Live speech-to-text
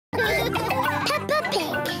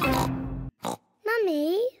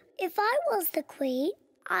If I was the queen,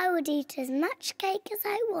 I would eat as much cake as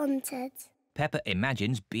I wanted. Peppa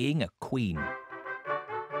imagines being a queen.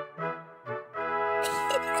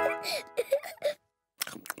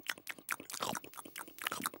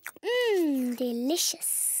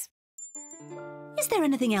 Delicious. Is there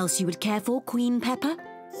anything else you would care for, Queen Peppa?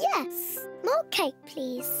 Yes, more cake,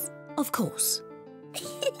 please. Of course.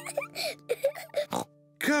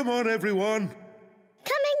 Come on, everyone.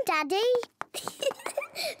 Coming, Daddy.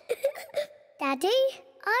 Daddy,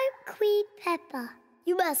 I'm Queen Peppa.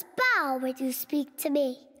 You must bow when you speak to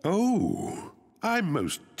me. Oh, I'm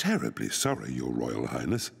most terribly sorry, Your Royal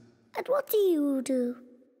Highness. And what do you do?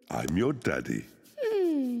 I'm your daddy.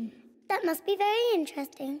 That must be very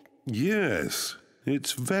interesting. Yes,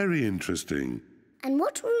 it's very interesting. And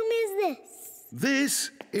what room is this?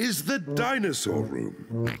 This is the dinosaur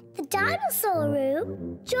room. The dinosaur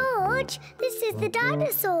room? George, this is the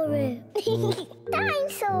dinosaur room.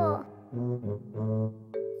 Dinosaur!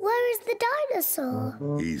 Where is the dinosaur?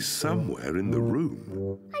 He's somewhere in the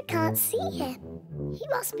room. I can't see him. He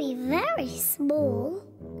must be very small.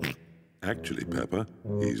 Actually, Peppa,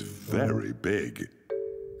 he's very big.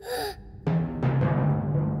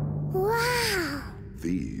 Wow!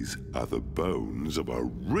 These are the bones of a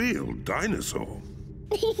real dinosaur.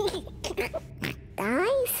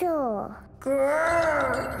 Dinosaur!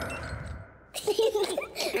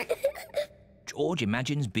 George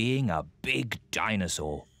imagines being a big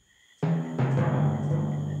dinosaur.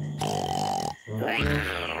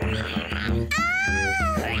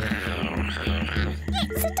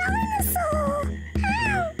 It's a dinosaur!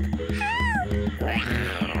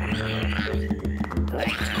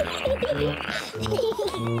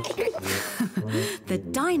 The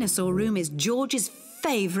dinosaur room is George's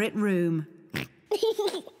favourite room.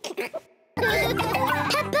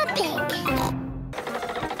 Peppa Pig!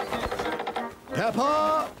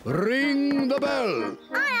 Peppa, ring the bell.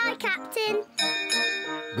 Aye, aye, Captain.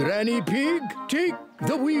 Granny Pig, take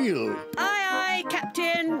the wheel. Aye, aye,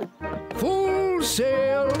 Captain. Full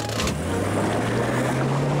sail.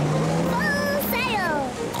 Full sail!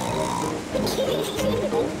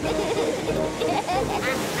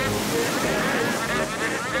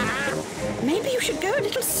 Maybe you should go a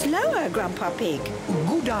little slower, Grandpa Pig.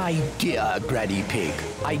 Good idea, Granny Pig.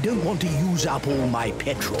 I don't want to use up all my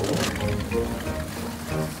petrol.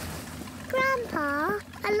 Grandpa,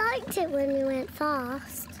 I liked it when we went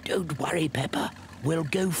fast. Don't worry, Peppa. We'll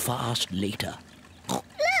go fast later.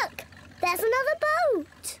 Look! There's another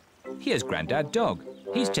boat! Here's Grandad Dog.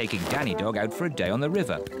 He's taking Danny Dog out for a day on the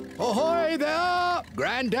river. Ahoy there,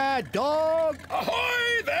 Grandad Dog.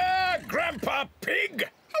 Ahoy there, Grandpa Pig!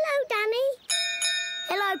 Hello, Danny.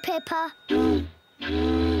 Hello, Peppa.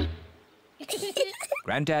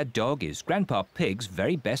 Grandad Dog is Grandpa Pig's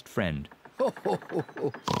very best friend.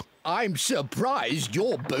 I'm surprised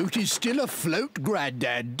your boat is still afloat,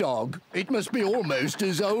 Grandad Dog. It must be almost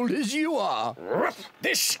as old as you are.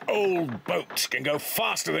 This old boat can go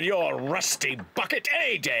faster than your rusty bucket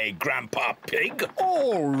any day, Grandpa Pig.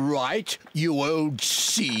 All right, you old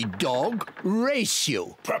sea dog. Race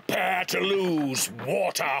you. Prepare to lose,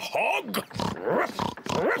 water hog.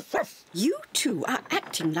 You two are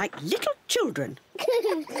acting like little children.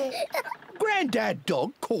 Grandad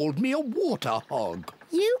Dog called me a water hog.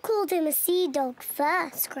 You called him a sea dog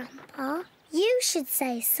first, Grandpa. You should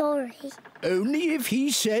say sorry. Only if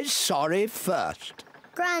he says sorry first.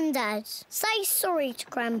 Grandad, say sorry to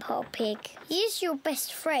Grandpa Pig. He's your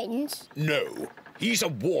best friend. No, he's a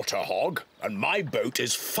water hog, and my boat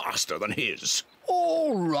is faster than his.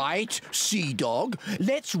 All right, sea dog.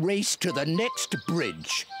 Let's race to the next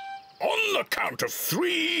bridge. On the count of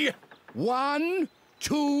 3... 1,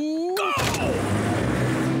 2... Go!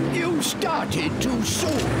 You started too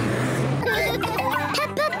soon.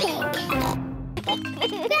 Peppa Pig.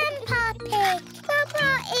 Grandpa Pig.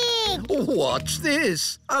 Grandpa Pig. What's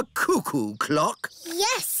this? A cuckoo clock?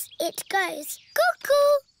 Yes, it goes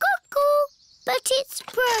cuckoo, cuckoo, but it's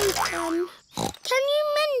broken. Can you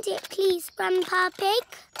mend it, please, Grandpa Pig?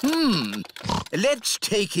 Let's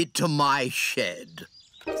take it to my shed.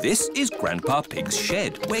 This is Grandpa Pig's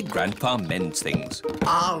shed, where Grandpa mends things.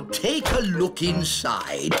 I'll take a look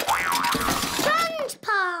inside.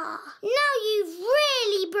 Grandpa! Now you've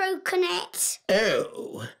really broken it.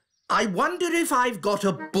 Oh, I wonder if I've got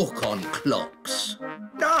a book on clocks.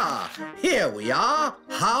 Ah, here we are.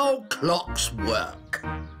 How clocks work.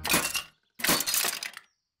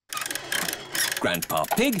 Grandpa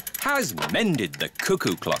Pig has mended the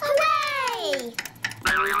cuckoo clock. Hooray!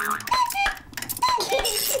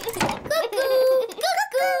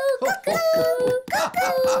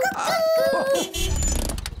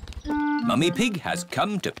 Mummy Pig has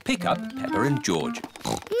come to pick up Peppa and George.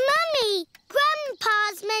 Mummy,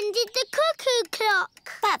 Grandpa's mended the cuckoo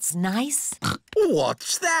clock. That's nice.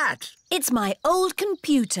 What's that? It's my old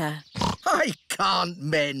computer. I can't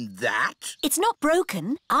mend that. It's not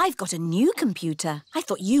broken. I've got a new computer. I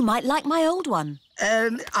thought you might like my old one.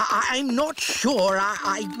 I'm not sure.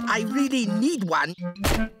 I really need one.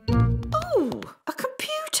 Oh, a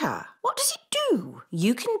computer. What does it do?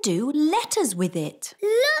 You can do letters with it.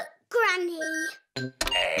 Look, Granny.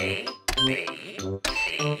 A, B,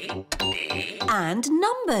 C, D. And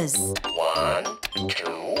numbers. 1,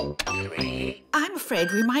 2, 3. I'm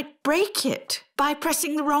afraid we might break it by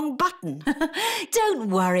pressing the wrong button. Don't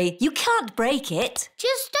worry, you can't break it.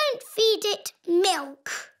 Just don't feed it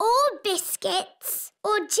milk or biscuits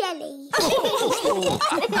or jelly.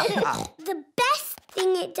 The best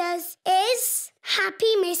thing it does is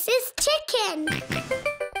Happy Mrs. Chicken.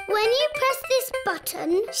 When you press this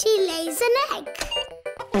button, she lays an egg.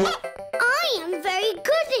 I am very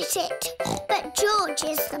good at it, but George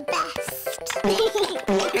is the best.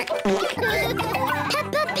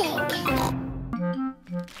 Peppa Pig.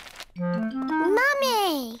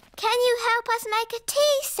 Mummy, can you help us make a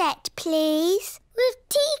tea set, please? With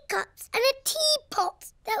teacups and a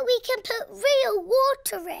teapot that we can put real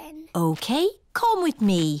water in. OK, come with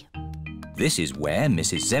me. This is where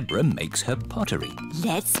Mrs. Zebra makes her pottery.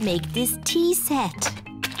 Let's make this tea set.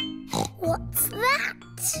 What's that?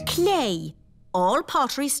 Clay. All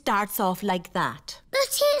pottery starts off like that. But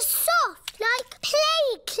it's soft, like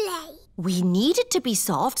clay. We need it to be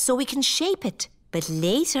soft so we can shape it. But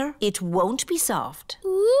later, it won't be soft.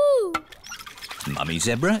 Ooh. Mummy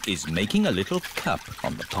Zebra is making a little cup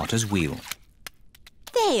on the potter's wheel.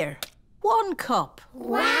 There, 1 cup.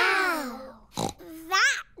 Wow.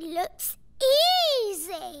 That looks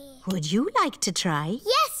easy. Would you like to try?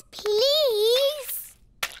 Yes, please.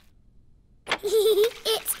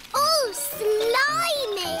 It's all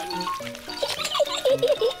slimy.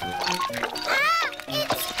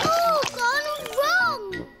 It's all gone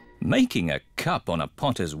wrong. Making a cup on a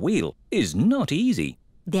potter's wheel is not easy.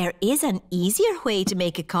 There is an easier way to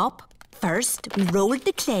make a cup. First, we roll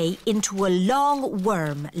the clay into a long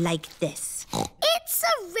worm like this. It's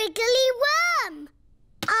a wriggly worm.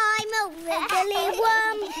 I'm a wriggly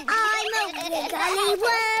worm. I'm a wriggly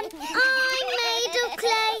worm. I'm made of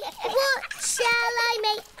clay. What shall I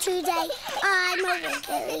make today? I'm a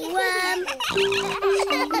wriggly worm.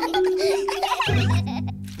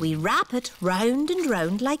 We wrap it round and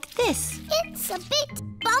round like this. It's a bit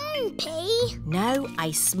bumpy. Now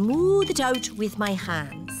I smooth it out with my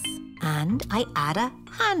hands. And I add a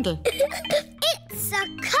handle. It's a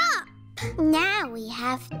cup. Now we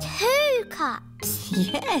have 2 cups.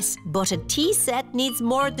 Yes, but a tea set needs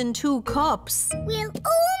more than 2 cups. We'll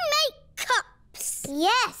all make cups.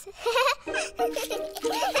 Yes.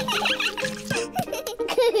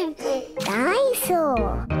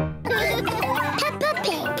 Dinosaur. Peppa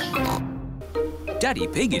Pig. Daddy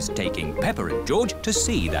Pig is taking Peppa and George to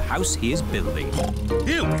see the house he is building.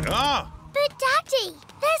 Here we are. But, Daddy,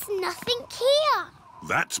 there's nothing here.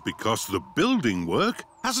 That's because the building work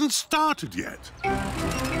hasn't started yet.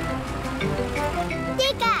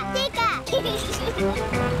 Digger, digger.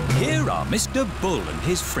 Here are Mr. Bull and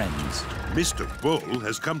his friends. Mr. Bull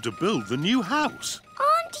has come to build the new house.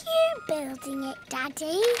 Aren't you building it,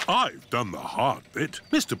 Daddy? I've done the hard bit.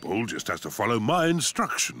 Mr. Bull just has to follow my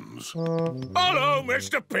instructions. Hello,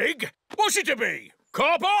 Mr. Pig. What's it to be?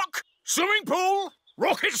 Car park? Swimming pool?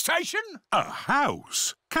 Rocket station? A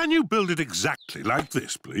house? Can you build it exactly like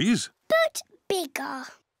this, please? But bigger.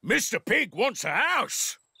 Mr. Pig wants a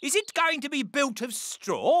house. Is it going to be built of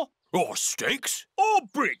straw? Or sticks? Or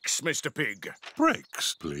bricks, Mr. Pig?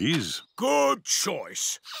 Bricks, please. Good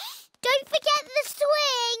choice. Don't forget the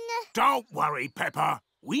swing. Don't worry, Peppa.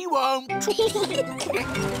 We won't.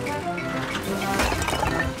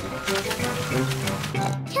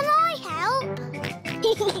 Can I help?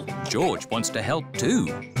 George wants to help too.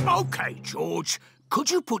 OK, George. Could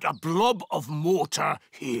you put a blob of mortar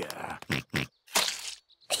here?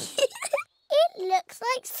 It looks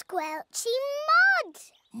like squelchy mud.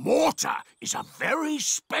 Mortar is a very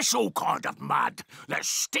special kind of mud that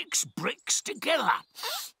sticks bricks together.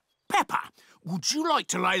 Peppa, would you like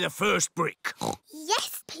to lay the first brick?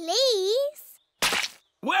 Yes, please.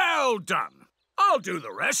 Well done. I'll do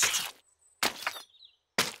the rest.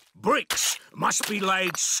 Bricks must be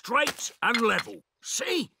laid straight and level.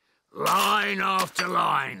 See? Line after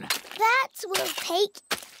line. That will take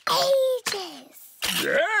ages.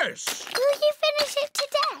 Yes. Will you finish it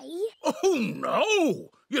today? Oh,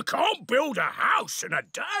 no. You can't build a house in a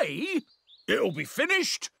day. It'll be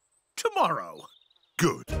finished tomorrow.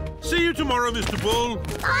 Good. See you tomorrow, Mr. Bull.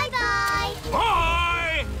 Bye-bye.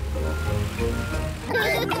 Bye!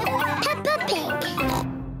 Peppa Pig.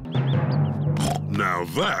 Now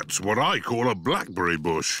that's what I call a blackberry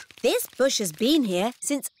bush. This bush has been here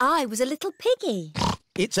since I was a little piggy.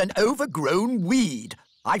 It's an overgrown weed.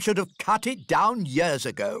 I should have cut it down years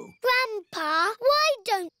ago. Grandpa, why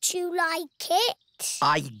don't you like it?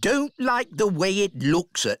 I don't like the way it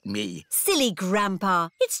looks at me. Silly Grandpa,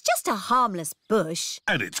 it's just a harmless bush.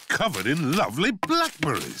 And it's covered in lovely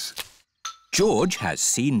blackberries. George has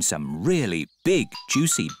seen some really big,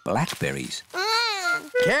 juicy blackberries.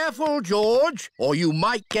 Careful, George, or you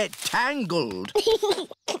might get tangled.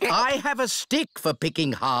 I have a stick for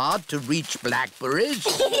picking hard to reach blackberries.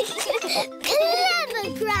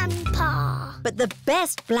 Clever, Grandpa. But the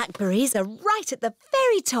best blackberries are right at the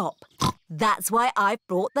very top. That's why I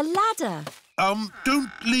brought the ladder.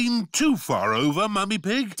 Don't lean too far over, Mummy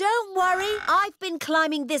Pig. Don't worry, I've been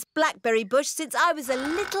climbing this blackberry bush since I was a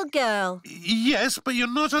little girl. Yes, but you're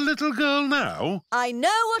not a little girl now. I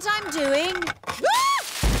know what I'm doing.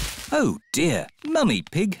 Oh dear, Mummy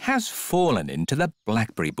Pig has fallen into the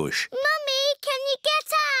blackberry bush. Mummy, can you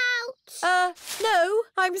get out? No,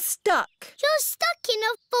 I'm stuck. You're stuck in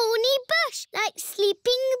a thorny bush like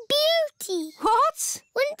Sleeping Beauty. What?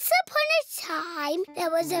 Once upon a time, there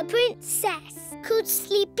was a princess called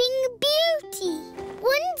Sleeping Beauty.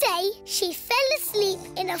 One day, she fell asleep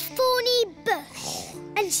in a thorny bush,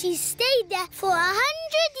 and she stayed there for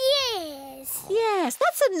 100 years. Yes,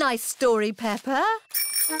 that's a nice story, Peppa.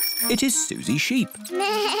 It is Suzy Sheep.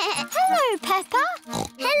 Hello, Peppa.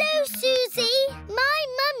 Hello, Suzy. My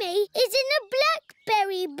mummy is in a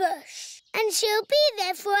blackberry bush, and she'll be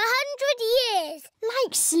there for 100 years.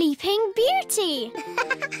 Like Sleeping Beauty.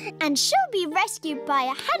 And she'll be rescued by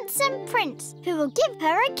a handsome prince who will give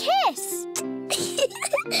her a kiss.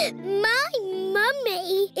 My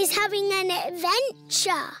mummy is having an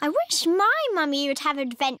adventure. I wish my mummy would have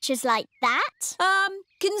adventures like that.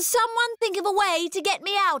 Can someone think of a way to get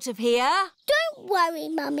me out of here? Don't worry,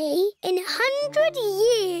 Mummy. In 100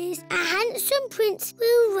 years, a handsome prince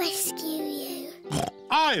will rescue you.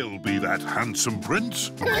 I'll be that handsome prince.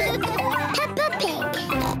 Peppa Pig.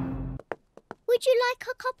 Would you like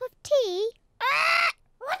a cup of tea?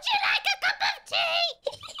 Would you like a cup of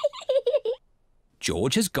tea?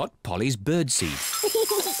 George has got Polly's birdseed.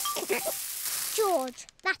 George,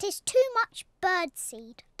 that is too much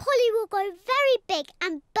birdseed. Polly will go very big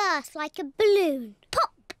and burst like a balloon.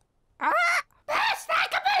 Pop! Burst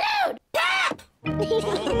like a balloon! Pop!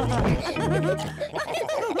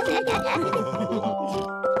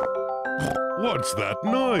 What's that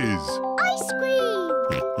noise? Ice cream!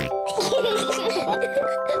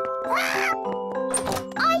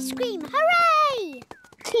 Ice cream, hooray!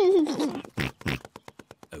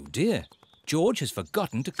 Oh dear, George has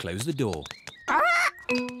forgotten to close the door.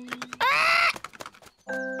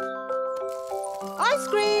 Ice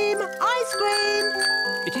cream! Ice cream!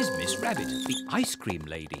 It is Miss Rabbit, the ice cream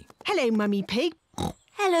lady. Hello, Mummy Pig.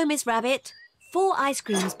 Hello, Miss Rabbit. 4 ice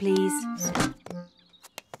creams, please.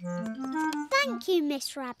 Thank you,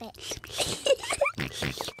 Miss Rabbit.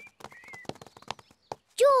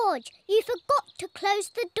 George, you forgot to close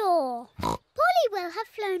the door. Polly will have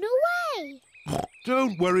flown away.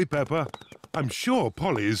 Don't worry, Peppa. I'm sure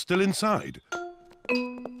Polly is still inside.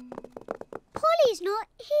 Polly's not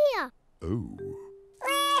here. Oh.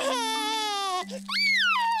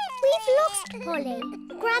 We've lost Polly.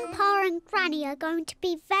 Grandpa and Granny are going to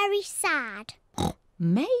be very sad.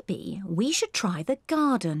 Maybe we should try the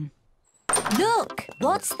garden. Look,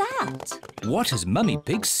 what's that? What has Mummy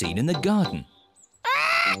Pig seen in the garden?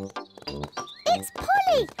 It's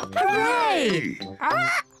Polly! Hooray!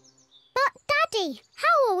 But, Daddy,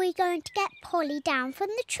 how are we going to get Polly down from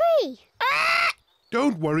the tree?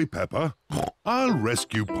 Don't worry, Peppa. I'll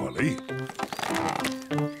rescue Polly.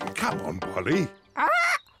 Come on, Polly.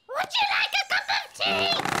 Would you like a cup of tea?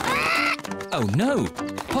 Oh no,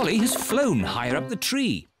 Polly has flown higher up the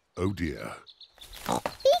tree. Oh dear.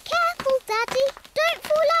 Be careful, Daddy. Don't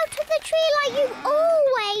fall out of the tree like you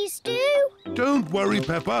always do. Don't worry,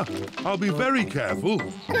 Peppa. I'll be very careful.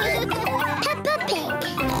 Peppa Pig.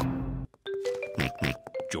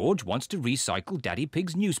 George wants to recycle Daddy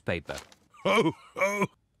Pig's newspaper. Oh,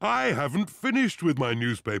 I haven't finished with my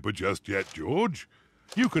newspaper just yet, George.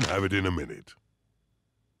 You can have it in a minute.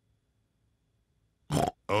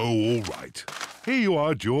 Oh, all right. Here you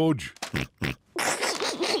are, George.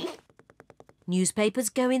 Newspapers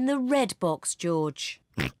go in the red box, George.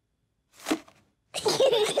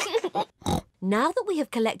 Now that we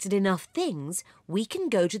have collected enough things, we can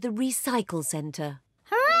go to the recycle centre.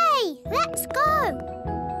 Hooray! Let's go.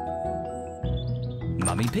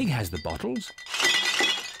 Mummy Pig has the bottles.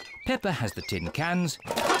 Peppa has the tin cans.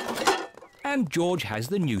 And George has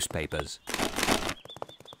the newspapers.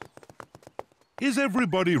 Is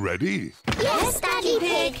everybody ready? Yes, Daddy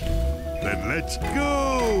Pig. Then let's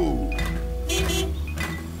go!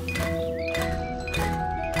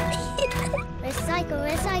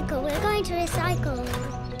 Recycle, recycle, we're going to recycle.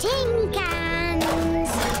 Tin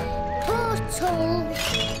cans, bottles,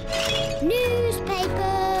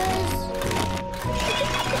 newspapers.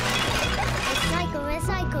 Recycle,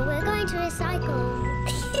 recycle, we're going to recycle.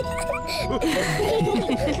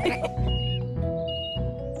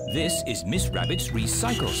 This is Miss Rabbit's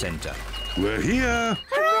Recycle Centre. We're here.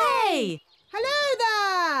 Hooray! Hello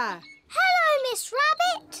there! Hello, Miss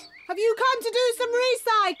Rabbit. Have you come to do some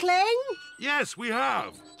recycling? Yes, we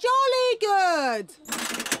have. Jolly good!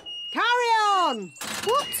 Carry on!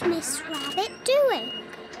 What's Miss Rabbit doing?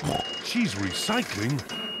 She's recycling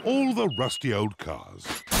all the rusty old cars.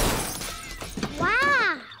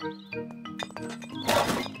 Wow!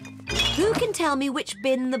 Who can tell me which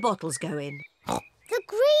bin the bottles go in? The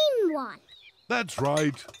green one. That's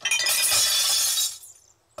right.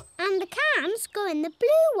 And the cans go in the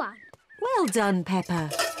blue one. Well done, Peppa.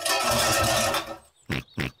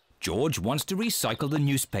 George wants to recycle the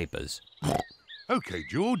newspapers. OK,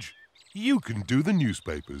 George, you can do the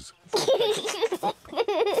newspapers.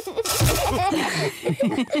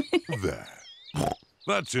 There.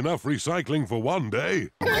 That's enough recycling for one day.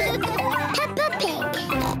 Peppa Pig.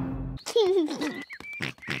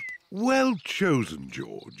 Well chosen,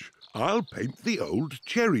 George. I'll paint the old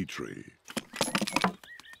cherry tree.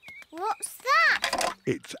 What's that?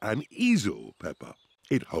 It's an easel, Peppa.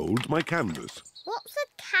 It holds my canvas. What's a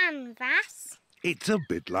canvas? It's a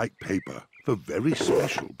bit like paper for very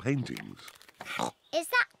special paintings. Is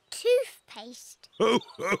that toothpaste? Oh,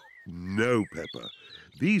 no, Peppa.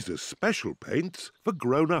 These are special paints for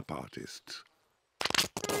grown-up artists.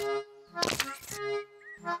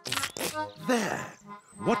 There.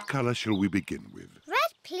 What colour shall we begin with?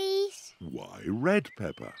 Red, please. Why red,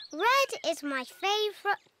 Peppa? Red is my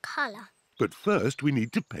favourite colour. But first we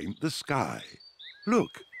need to paint the sky.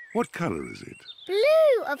 Look, what colour is it?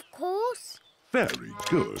 Blue, of course. Very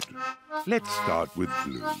good. Let's start with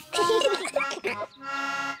blue.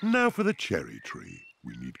 Now for the cherry tree.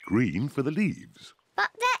 We need green for the leaves.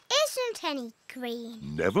 But there isn't any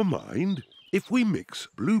green. Never mind. If we mix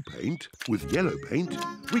blue paint with yellow paint,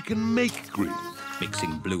 we can make green.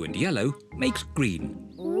 Mixing blue and yellow makes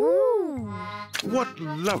green. Ooh. What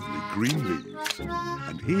lovely green leaves.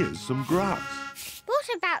 And here's some grass. What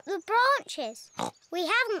about the branches? We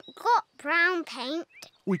haven't got brown paint.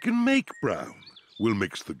 We can make brown. We'll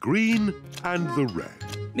mix the green and the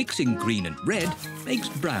red. Mixing green and red makes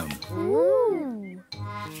brown. Ooh.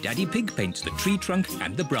 Daddy Pig paints the tree trunk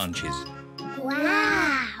and the branches.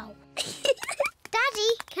 Wow.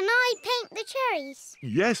 Daddy, can I paint the cherries?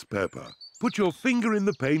 Yes, Peppa. Put your finger in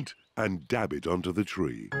the paint and dab it onto the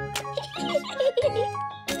tree. 1,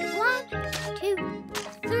 2,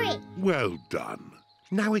 3. Well done.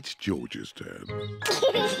 Now it's George's turn.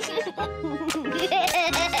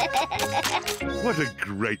 What a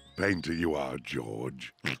great painter you are,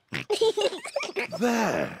 George.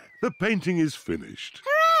 There. The painting is finished.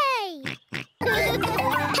 Hooray!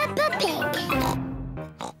 Peppa Pig.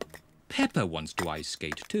 Peppa wants to ice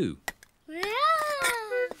skate too.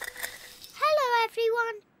 Hello,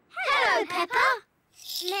 everyone. Hello, Peppa.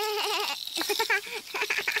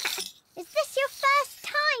 Is this your first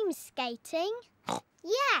time skating?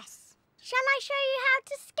 Yes. Shall I show you how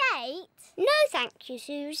to skate? No, thank you,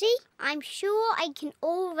 Suzy. I'm sure I can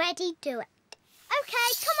already do it. OK,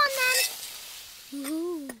 come on then.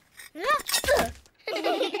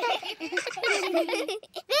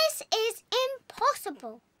 This is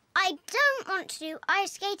impossible. I don't want to do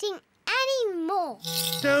ice skating anymore.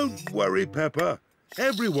 Don't worry, Peppa.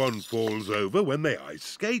 Everyone falls over when they ice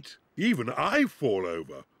skate. Even I fall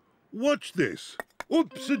over. Watch this.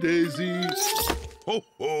 Oops-a-daisy.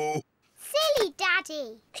 Ho-ho. Silly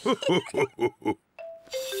Daddy.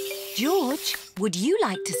 George, would you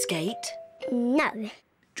like to skate? No.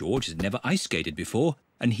 George has never ice skated before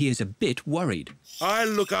and he is a bit worried. I'll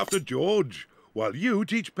look after George while you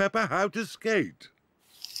teach Peppa how to skate.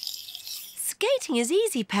 Skating is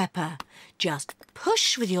easy, Peppa. Just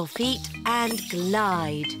push with your feet and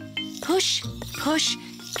glide. Push, push,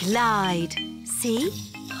 glide. See?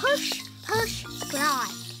 Push, push,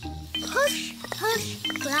 glide. Push, push,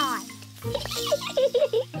 glide.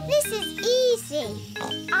 This is easy.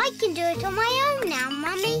 I can do it on my own now,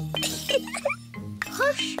 Mummy.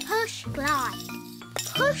 Push, push, glide.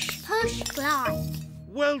 Push, push, glide.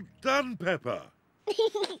 Well done, Peppa.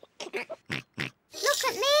 Look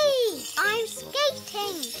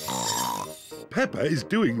Peppa is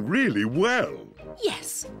doing really well.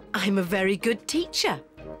 Yes, I'm a very good teacher.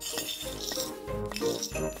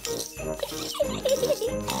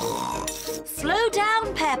 Slow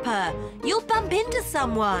down, Peppa. You'll bump into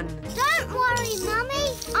someone. Don't worry,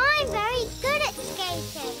 Mummy. I'm very good at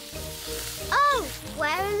skating. Oh, where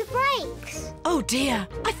are the brakes? Oh dear,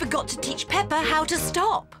 I forgot to teach Peppa how to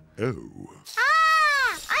stop. Oh.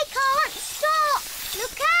 Ah! I can't stop!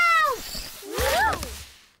 Look out!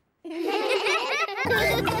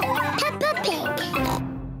 Peppa Pig.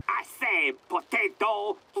 I say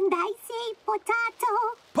potato. And I say potato.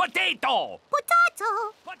 Potato! Potato.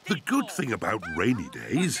 The good thing about rainy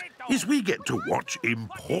days is we get to watch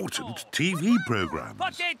important TV programmes.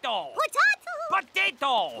 Potato! Potato.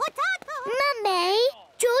 Potato! Potato. Mummy,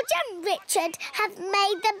 George and Richard have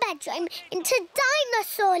made the bedroom into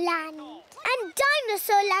Dinosaur Land. And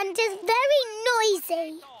Dinosaur Land is very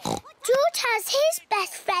noisy. George has his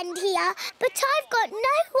best friend here, but I've got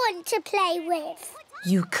no one to play with.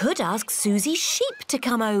 You could ask Suzy Sheep to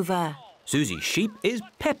come over. Suzy Sheep is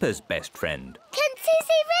Peppa's best friend. Can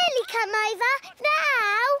Suzy really come over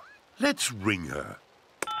now? Let's ring her.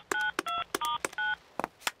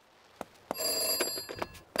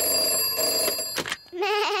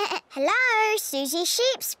 Hello, Suzy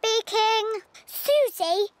Sheep speaking.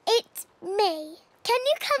 Suzy, it's me. Can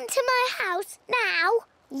you come to my house now?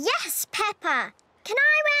 Yes, Peppa. Can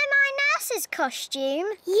I wear my nurse's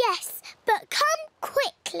costume? Yes, but come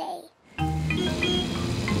quickly.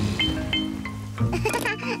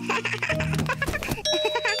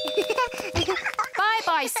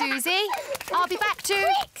 Bye-bye, Suzy. I'll be back to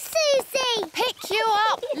Quick, Suzy! pick you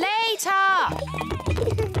up later.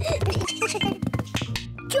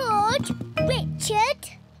 George, Richard,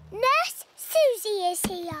 Nurse Suzy is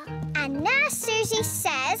here. And Nurse Suzy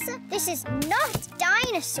says this is not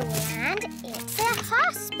Dinosaur Land, it's a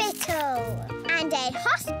hospital. And a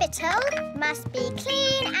hospital must be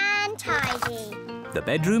clean and tidy. The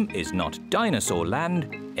bedroom is not Dinosaur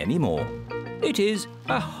Land anymore. It is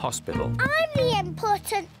a hospital. I'm the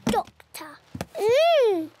important doctor.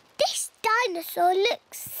 This dinosaur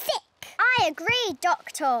looks sick. I agree,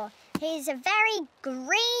 Doctor. He's a very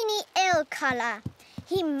greeny ill colour.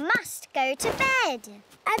 He must go to bed.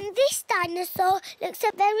 And this dinosaur looks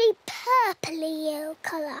a very purpley ill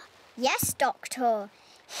colour. Yes, Doctor.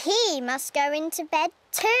 He must go into bed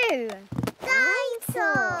too.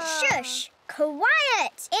 Dinosaur! Shush!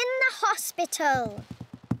 Quiet in the hospital.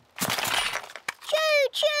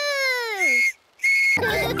 Choo-choo!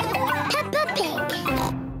 Peppa Pig.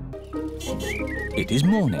 It is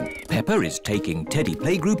morning. Peppa is taking Teddy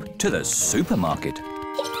Playgroup to the supermarket.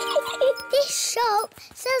 This shop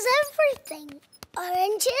sells everything.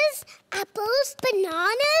 Oranges, apples,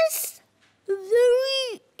 bananas.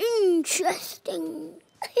 Very interesting.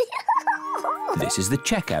 This is the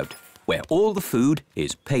checkout, where all the food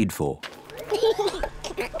is paid for.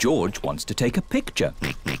 George wants to take a picture.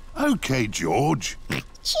 OK, George.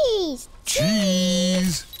 Cheese.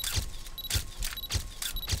 Cheese!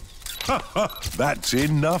 That's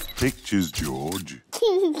enough pictures, George.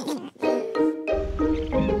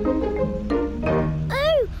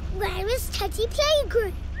 Oh, where is Teddy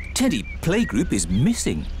Playgroup? Teddy Playgroup is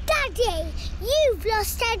missing. Daddy, you've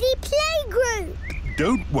lost Teddy Playgroup.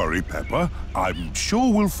 Don't worry, Peppa. I'm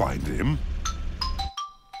sure we'll find him.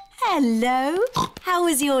 Hello. How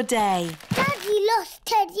was your day? Daddy lost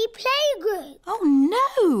Teddy Playgroup. Oh,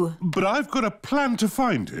 no. But I've got a plan to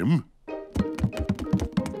find him.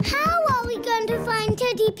 How are we going to find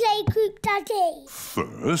Teddy Playgroup, Daddy?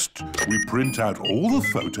 First, we print out all the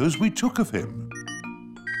photos we took of him.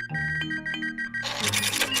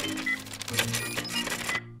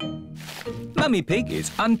 Mummy Pig is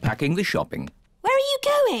unpacking the shopping. Where are you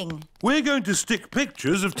going? We're going to stick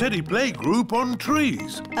pictures of Teddy Playgroup on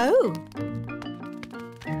trees. Oh.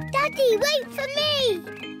 Daddy, wait for me.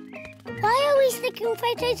 Why are we sticking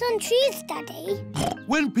photos on trees, Daddy?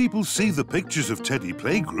 When people see the pictures of Teddy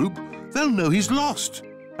Playgroup, they'll know he's lost,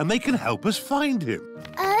 and they can help us find him.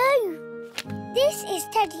 Oh, this is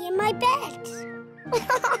Teddy in my bed.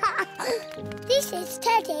 This is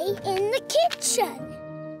Teddy in the kitchen.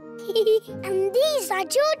 And these are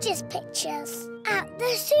George's pictures at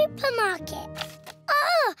the supermarket.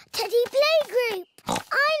 Ah, Teddy Playgroup.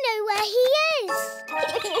 I know where he is.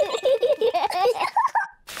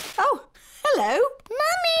 Oh, hello.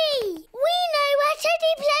 Mummy, we know where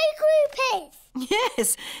Teddy Playgroup is. Yes,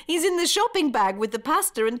 he's in the shopping bag with the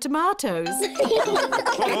pasta and tomatoes.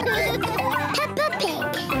 Peppa Pig.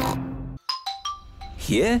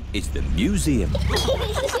 Here is the museum.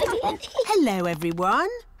 Hello, everyone.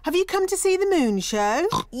 Have you come to see the moon show?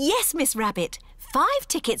 Yes, Miss Rabbit. 5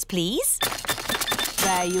 tickets, please.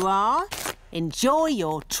 There you are. Enjoy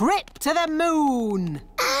your trip to the moon.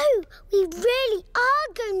 Oh, we really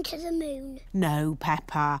are going to the moon. No,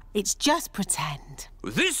 Peppa. It's just pretend.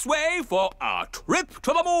 This way for our trip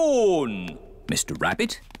to the moon. Mr.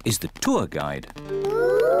 Rabbit is the tour guide.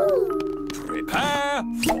 Ooh. Prepare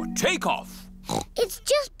for takeoff. It's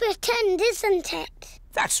just pretend, isn't it?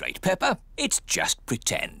 That's right, Peppa. It's just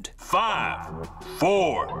pretend. 5,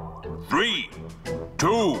 4, 3, 2,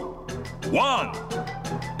 1.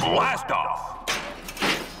 Blast off!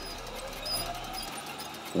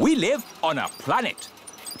 We live on a planet.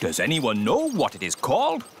 Does anyone know what it is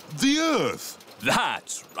called? The Earth.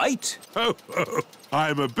 That's right. Oh,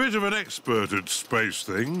 I'm a bit of an expert at space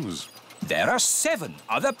things. There are 7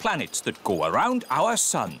 other planets that go around our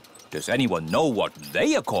sun. Does anyone know what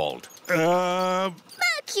they are called?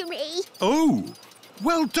 Mercury. Oh,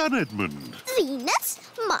 well done, Edmund. Venus,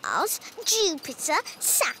 Mars, Jupiter,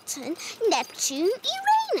 Saturn, Neptune,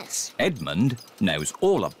 Uranus. Edmund knows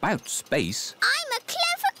all about space. I'm a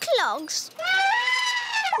clever clogs.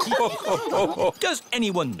 Does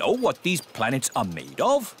anyone know what these planets are made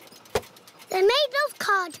of? They're made of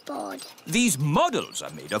cardboard. These models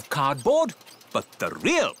are made of cardboard, but the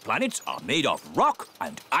real planets are made of rock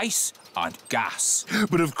and ice and gas.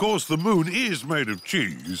 But of course the moon is made of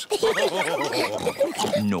cheese.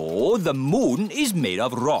 No, the moon is made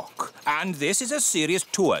of rock. And this is a serious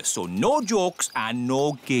tour, so no jokes and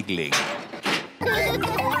no giggling.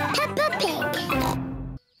 Peppa Pig.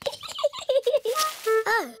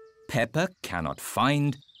 Oh. Peppa cannot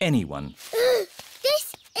find anyone.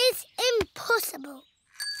 This is impossible.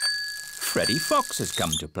 Freddy Fox has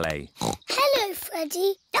come to play. Hello,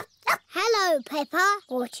 Freddy. Hello, Peppa.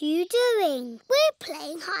 What are you doing? We're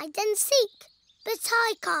playing hide and seek, but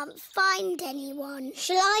I can't find anyone.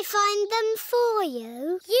 Shall I find them for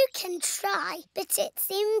you? You can try, but it's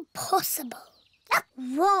impossible.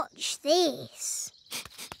 Watch this.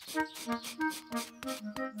 Found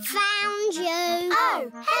you.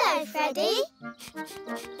 Oh, hello, Freddy.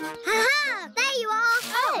 Ha-ha! There you are.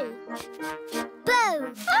 Oh.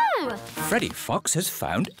 Boo. Oh. Freddy Fox has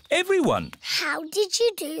found everyone. How did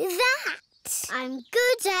you do that? I'm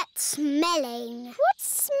good at smelling.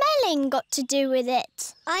 What's smelling got to do with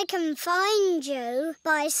it? I can find you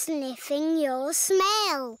by sniffing your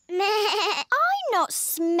smell. I'm not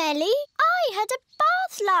smelly. I had a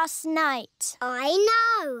bath last night. I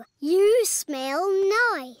know. You smell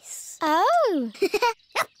nice. Oh.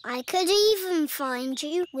 I could even find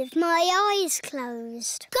you with my eyes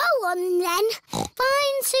closed. Go on then.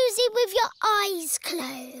 Find Suzy with your eyes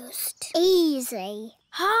closed. Easy.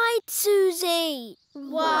 Hide, Suzy.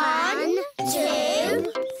 1,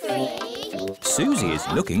 2, 3. Suzy is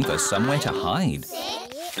looking for somewhere to hide.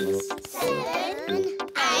 6, 7,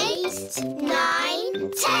 8,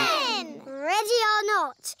 9, 10. Ready or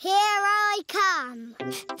not, here I come.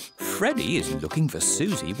 Freddy is looking for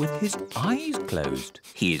Suzy with his eyes closed.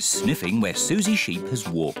 He is sniffing where Suzy Sheep has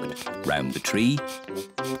walked. Round the tree,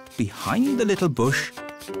 behind the little bush,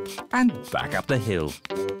 and back up the hill.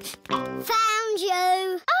 Found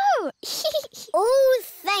you. Oh! All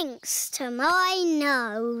thanks to my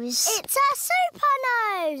nose. It's a super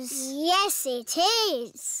nose. Yes, it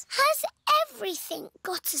is. Has everything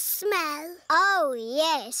got a smell? Oh,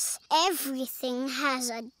 yes. Everything has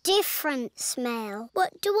a different smell.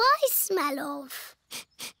 What do I smell of?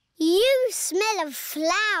 You smell of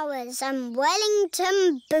flowers and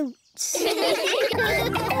Wellington boots.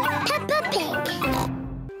 Peppa Pig.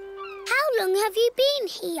 How long have you been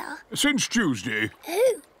here? Since Tuesday.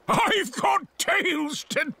 Oh. I've got tales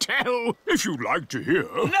to tell, if you'd like to hear.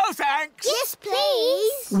 No, thanks. Yes,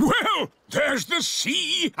 please. Well, there's the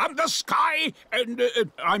sea and the sky, and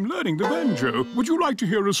I'm learning the banjo. Would you like to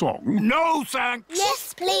hear a song? No, thanks.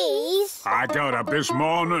 Yes, please. I got up this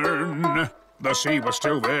morning. The sea was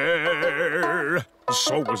still there.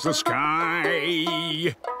 So was the sky.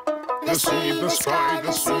 The sea, the sky,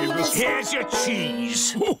 the sea, the sky. Here's your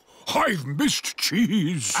cheese. Oh, I've missed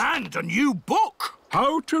cheese. And a new book.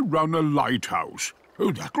 How to run a lighthouse.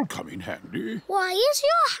 Oh, that'll come in handy. Why is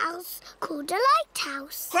your house called a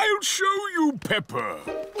lighthouse? I'll show you, Peppa.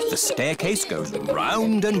 The staircase goes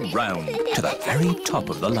round and round to the very top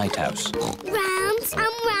of the lighthouse. Round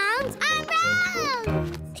and round and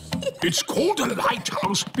round. It's called a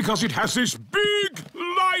lighthouse because it has this big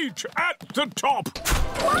light at the top.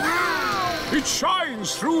 Wow! It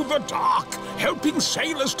shines through the dark, helping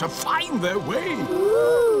sailors to find their way.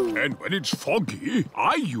 Ooh. And when it's foggy,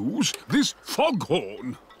 I use this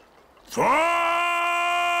foghorn. Fog!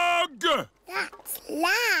 That's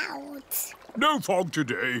loud. No fog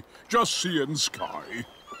today, just sea and sky.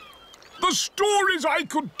 The the stories I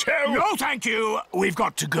could tell. No, thank you. We've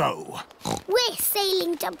got to go. We're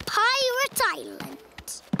sailing to Pirate Island.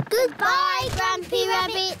 Goodbye, Grampy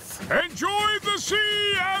Rabbits. Enjoy the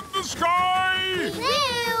sea and the sky.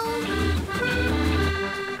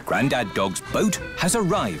 Grandad Dog's boat has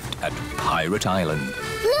arrived at Pirate Island.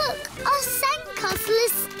 Look, our sandcastle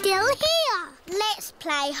is still here. Let's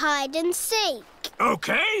play hide and seek.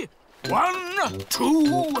 OK. 1,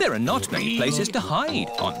 2... There are not many places to hide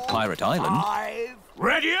on Pirate Island. 5.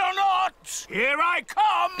 Ready or not, here I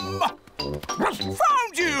come.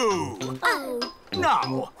 Found you. Oh.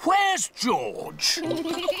 Now, where's George?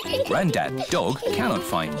 Grandad Dog cannot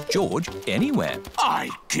find George anywhere. I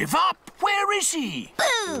give up. Where is he?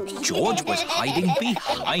 Boo! George was hiding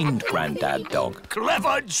behind Grandad Dog.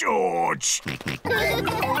 Clever George.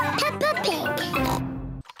 Peppa Pig.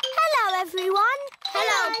 Hello, everyone.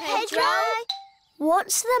 Hello, Pedro.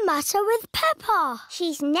 What's the matter with Peppa?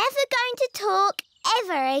 She's never going to talk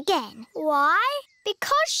ever again. Why?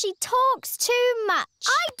 Because she talks too much.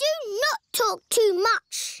 I do not talk too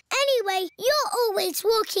much. Anyway, you're always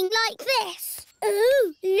walking like this.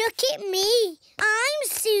 Ooh, look at me. I'm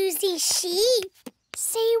Suzy Sheep.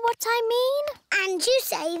 See what I mean? And you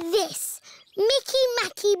say this. Mickey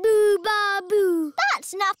Macky Boo Ba Boo.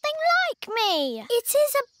 That's nothing like me. It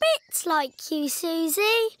is a bit like you,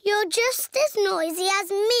 Suzy. You're just as noisy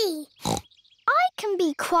as me. I can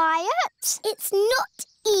be quiet. It's not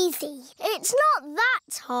easy. It's not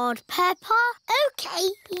that hard, Peppa. OK,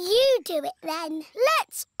 you do it then.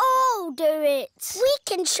 Let's all do it. We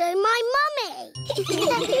can show my mummy.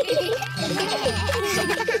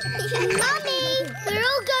 Mummy, we're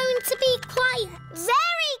all going to be quiet.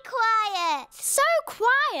 Very quiet. So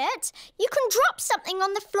quiet, you can drop something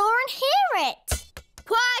on the floor and hear it.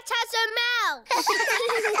 Quiet as a mouse.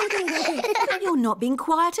 You're not being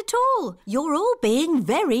quiet at all. You're all being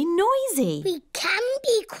very noisy. We can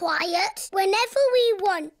be quiet whenever we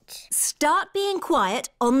want. Start being quiet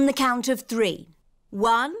on the count of 3.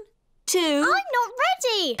 1, 2... I'm not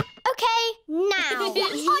ready. OK, now. On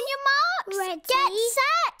your marks. Ready. Get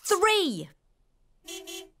set. 3.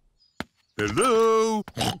 Hello?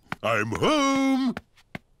 I'm home.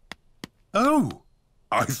 Oh,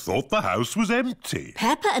 I thought the house was empty.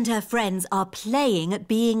 Peppa and her friends are playing at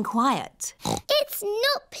being quiet. It's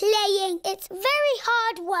not playing. It's very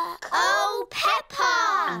hard work. Oh,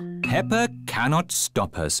 Peppa! Peppa cannot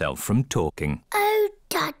stop herself from talking. Oh,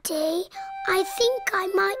 Daddy, I think I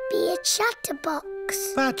might be a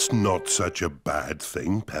chatterbox. That's not such a bad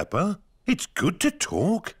thing, Peppa. It's good to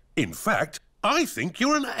talk. In fact, I think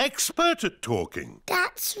you're an expert at talking.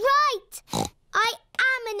 That's right. I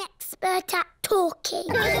am an expert at talking.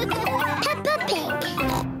 Peppa Pig.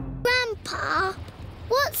 Grandpa,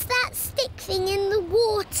 what's that stick thing in the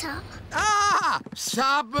water? Ah!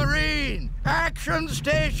 Submarine! Action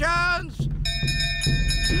stations!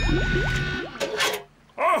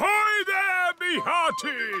 Ahoy there, me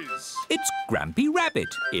hearties! It's Grampy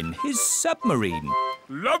Rabbit in his submarine.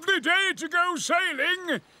 Lovely day to go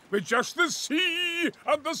sailing with just the sea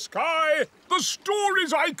and the sky, the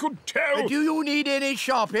stories I could tell. Do you need any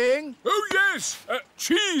shopping? Oh, yes.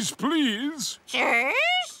 Cheese, please.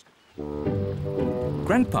 Cheese?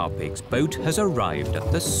 Grandpa Pig's boat has arrived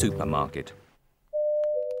at the supermarket.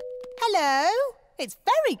 Hello. It's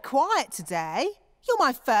very quiet today. You're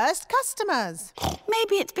my first customers.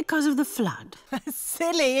 Maybe it's because of the flood.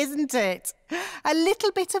 Silly, isn't it? A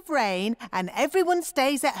little bit of rain and everyone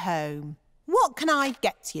stays at home. What can I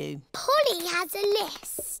get you? Polly has a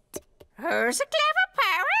list. Who's a clever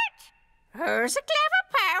parrot? Who's a clever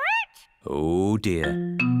parrot? Oh,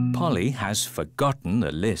 dear. Polly has forgotten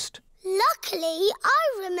the list. Luckily,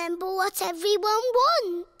 I remember what everyone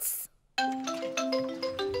wants.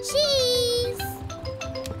 Cheese!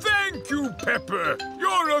 Thank you, Peppa.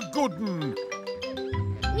 You're a good un.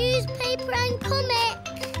 Newspaper and comic.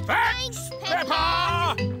 Thanks,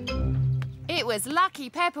 Peppa! It was lucky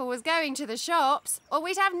Peppa was going to the shops, or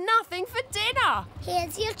we'd have nothing for dinner.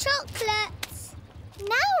 Here's your chocolates.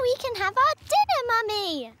 Now we can have our dinner,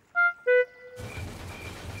 Mummy.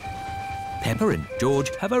 Peppa and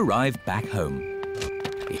George have arrived back home.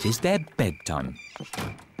 It is their bedtime.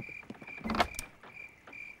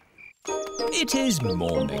 It is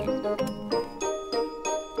morning.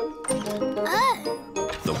 Oh.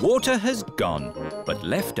 The water has gone, but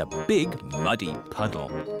left a big muddy puddle.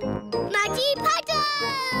 Muddy puddle!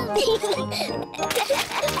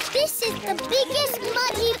 This is the biggest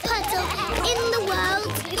muddy puddle in the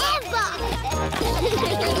world ever!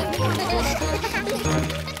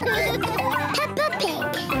 Peppa Pig.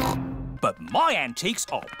 But my antiques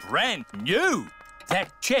are brand new.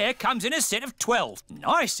 That chair comes in a set of 12.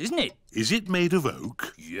 Nice, isn't it? Is it made of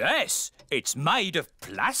oak? Yes, it's made of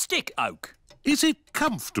plastic oak. Is it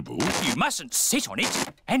comfortable? You mustn't sit on it.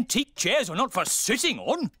 Antique chairs are not for sitting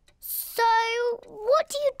on. So, what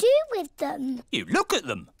do you do with them? You look at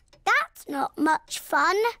them. That's not much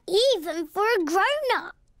fun, even for a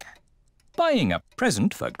grown-up. Buying a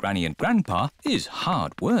present for Granny and Grandpa is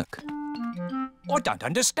hard work. I don't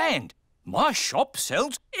understand. My shop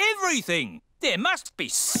sells everything. There must be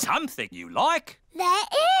something you like. There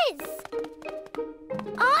is.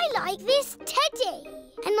 I like this teddy.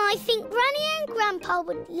 And I think Granny and Grandpa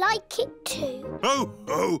would like it too.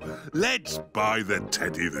 Oh, let's buy the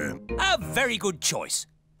teddy then. A very good choice.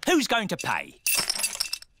 Who's going to pay?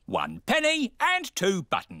 1 penny and 2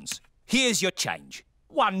 buttons. Here's your change.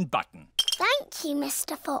 1 button. Thank you,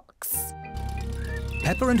 Mr. Fox.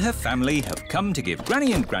 Peppa and her family have come to give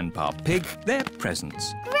Granny and Grandpa Pig their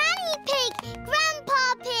presents. Granny Pig!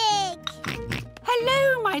 Grandpa Pig!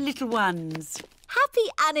 Hello, my little ones. Happy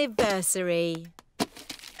anniversary.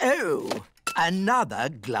 Oh, another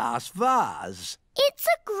glass vase. It's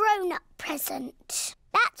a grown-up present.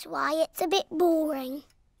 That's why it's a bit boring.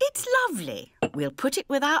 It's lovely. We'll put it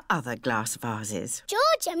with our other glass vases.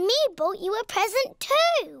 George and me bought you a present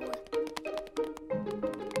too.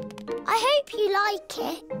 I hope you like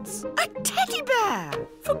it. A teddy bear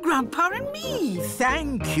for Grandpa and me.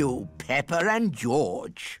 Thank you, Peppa and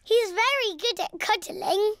George. He's very good at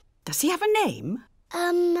cuddling. Does he have a name?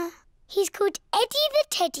 He's called Eddie the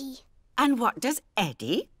Teddy. And what does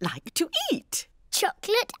Eddie like to eat?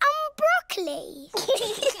 Chocolate and broccoli.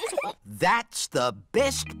 That's the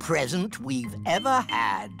best present we've ever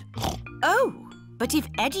had. Oh, but if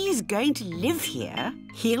Eddie is going to live here,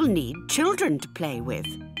 he'll need children to play with.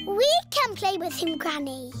 We can play with him,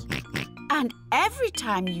 Granny. And every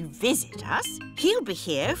time you visit us, he'll be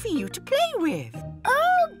here for you to play with.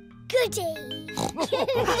 Oh, goody.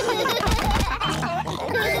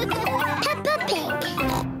 Peppa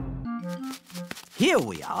Pig. Here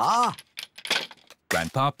we are.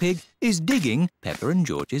 Grandpa Pig is digging Peppa and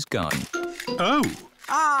George's garden. Oh.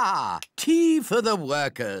 Ah, tea for the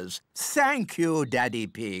workers. Thank you, Daddy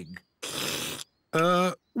Pig.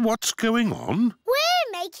 What's going on?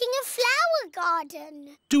 We're making a flower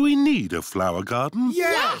garden. Do we need a flower garden?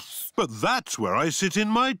 Yes. But that's where I sit in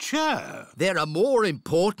my chair. There are more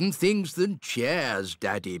important things than chairs,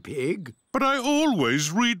 Daddy Pig. But I always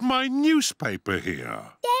read my newspaper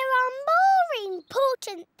here. There are more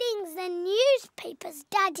important things than newspapers,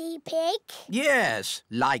 Daddy Pig. Yes,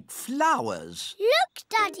 like flowers. Look,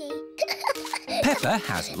 Daddy. Peppa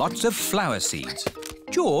has lots of flower seeds.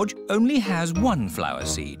 George only has 1 flower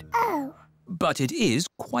seed. Oh. But it is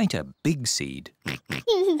quite a big seed.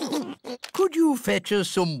 Could you fetch us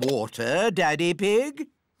some water, Daddy Pig?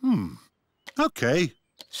 OK.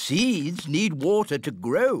 Seeds need water to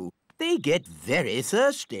grow. They get very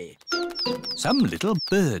thirsty. Some little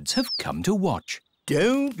birds have come to watch.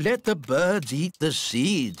 Don't let the birds eat the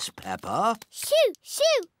seeds, Peppa. Shoo,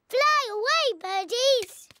 shoo! Fly away,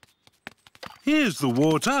 birdies! Here's the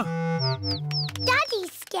water. Daddy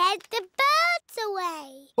scared the birds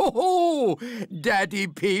away. Oh, Daddy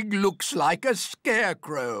Pig looks like a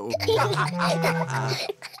scarecrow.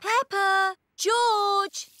 Peppa,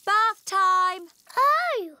 George, bath time.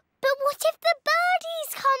 Oh, but what if the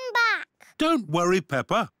birdies come back? Don't worry,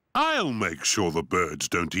 Peppa. I'll make sure the birds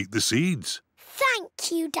don't eat the seeds.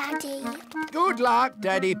 Thank you, Daddy. Good luck,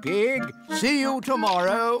 Daddy Pig. See you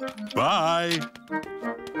tomorrow. Bye.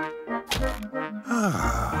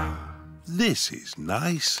 This is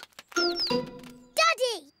nice.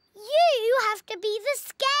 Daddy, you have to be the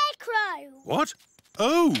scarecrow. What?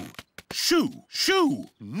 Oh! Shoo! Shoo!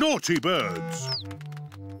 Naughty birds!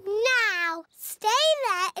 Now, stay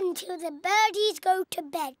there until the birdies go to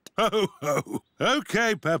bed. Ho, ho!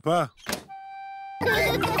 OK, Peppa.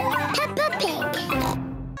 Peppa Pig.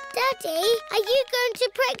 Daddy, are you going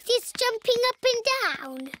to practice jumping up and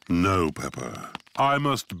down? No, Peppa. I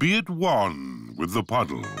must be at 1 with the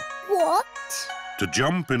puddle. What? To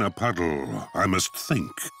jump in a puddle, I must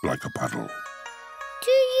think like a puddle.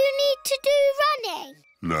 Do you need to do running?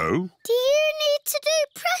 No. Do you need to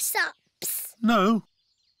do press-ups? No.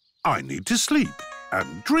 I need to sleep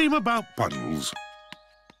and dream about puddles.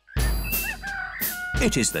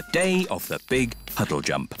 It is the day of the big puddle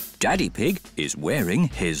jump. Daddy Pig is wearing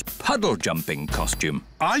his puddle jumping costume.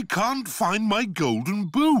 I can't find my golden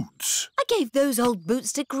boots. I gave those old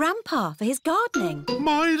boots to Grandpa for his gardening.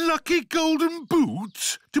 My lucky golden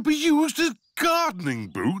boots to be used as gardening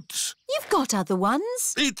boots? You've got other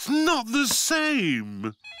ones. It's not the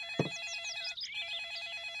same.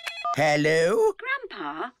 Hello?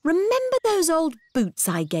 Grandpa, remember those old boots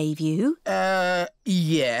I gave you?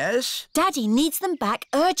 Yes. Daddy needs them back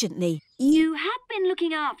urgently. You have been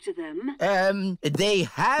looking after them. They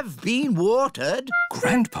have been watered.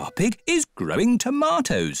 Grandpa Pig is growing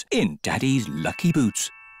tomatoes in Daddy's lucky boots.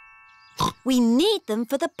 We need them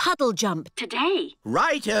for the puddle jump today.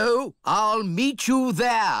 Righto, I'll meet you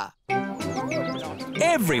there.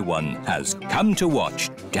 Everyone has come to watch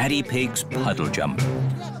Daddy Pig's puddle jump.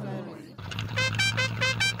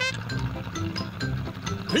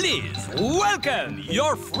 Please welcome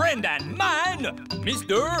your friend and mine,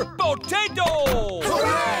 Mr. Potato!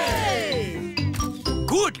 Hooray!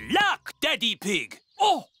 Good luck, Daddy Pig.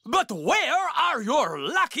 Oh, but where are your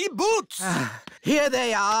lucky boots? Here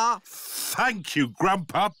they are. Thank you,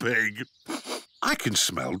 Grandpa Pig. I can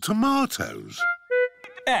smell tomatoes.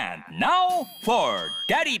 And now for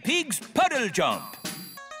Daddy Pig's puddle jump.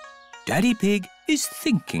 Daddy Pig is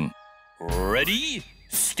thinking. Ready,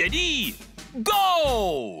 steady,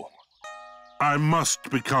 go! I must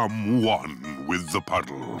become one with the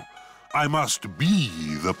puddle. I must be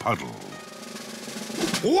the puddle.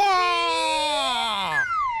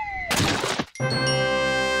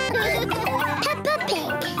 Peppa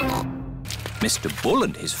Pig. Mr. Bull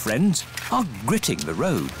and his friends are gritting the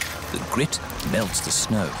road. The grit melts the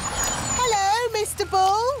snow. Hello, Mr.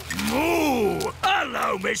 Bull. Moo!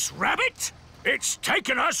 Hello, Miss Rabbit. It's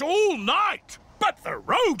taken us all night, but the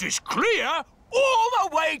road is clear all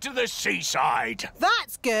the way to the seaside.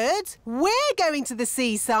 That's good. We're going to the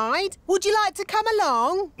seaside. Would you like to come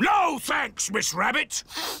along? No, thanks, Miss Rabbit.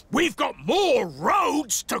 We've got more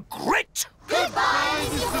roads to grit. Goodbye,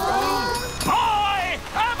 Mr. Bull. Bye!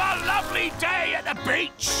 Have a lovely day at the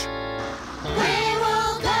beach. We're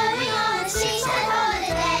all going on a seaside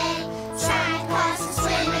holiday. Sandcastles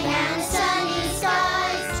swimming and the sunny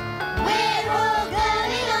skies. We're all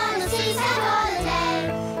going on a seaside holiday.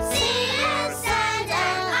 Sea and sand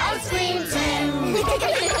and ice cream too.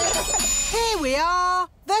 Here we are,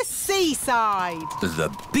 the seaside. The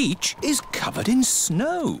beach is covered in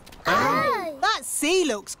snow. Oh, that sea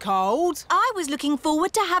looks cold. I was looking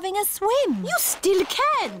forward to having a swim. You still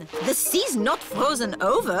can. The sea's not frozen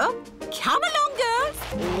over. Come along, girls.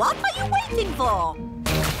 What are you waiting for?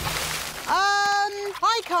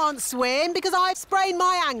 I can't swim because I've sprained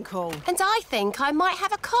my ankle. And I think I might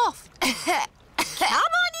have a cough. Come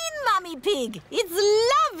on in, Mummy Pig. It's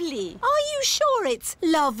lovely. Are you sure it's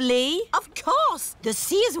lovely? Of course. The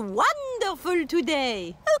sea is wonderful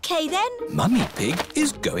today. OK, then. Mummy Pig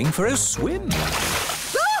is going for a swim.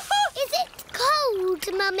 Is it cold,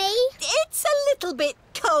 Mummy? It's a little bit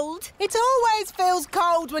cold. It always feels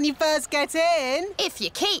cold when you first get in. If you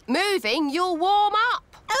keep moving, you'll warm up.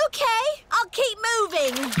 OK, I'll keep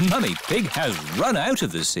moving. Mummy Pig has run out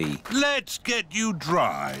of the sea. Let's get you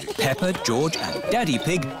dry. Peppa, George and Daddy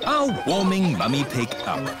Pig are warming Mummy Pig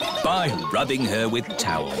up by rubbing her with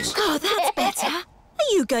towels. Oh, that's better.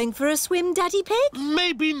 Are you going for a swim, Daddy Pig?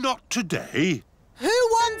 Maybe not today. Who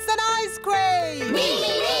wants an ice cream?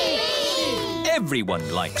 Me! Everyone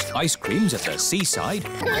likes ice creams at the seaside.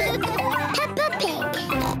 Peppa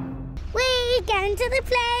Pig. We're going to the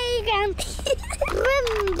playground.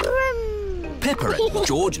 Brum, brum. Peppa and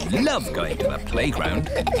George love going to the playground.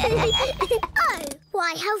 Oh,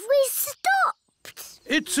 why have we stopped?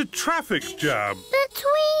 It's a traffic jam. But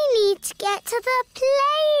we need to get to the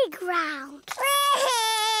playground.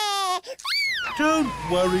 Don't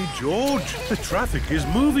worry, George. The traffic is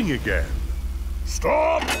moving again.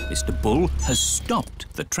 Stop! Mr. Bull has stopped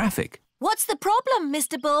the traffic. What's the problem,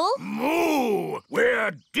 Mr. Bull? Moo!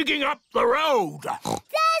 We're digging up the road.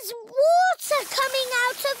 There's water coming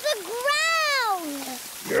out of the ground.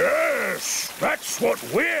 Yes, that's what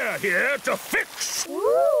we're here to fix.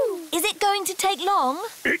 Ooh. Is it going to take long?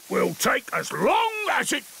 It will take as long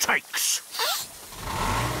as it takes.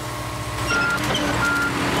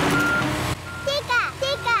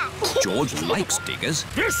 Digger. George likes diggers.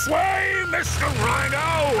 This way, Mr.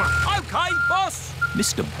 Rhino. OK, boss.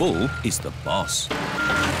 Mr. Bull is the boss.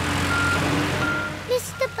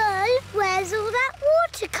 Mr. Bull, where's all that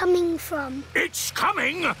water coming from? It's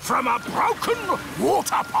coming from a broken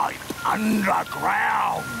water pipe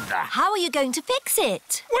underground. How are you going to fix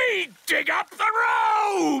it? We dig up the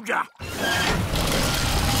road.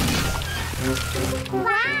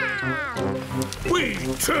 Wow! We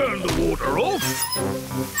turn the water off.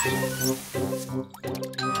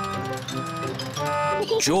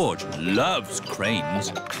 George loves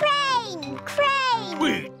cranes. Crane!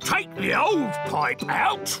 We take the old pipe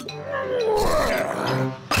out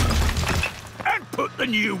and put the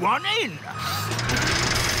new one in.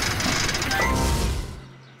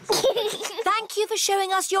 Thank Thank you for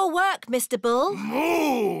showing us your work, Mr. Bull.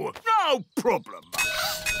 Moo! No problem.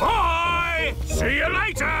 Bye! See you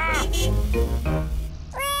later!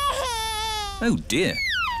 Oh dear,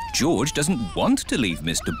 George doesn't want to leave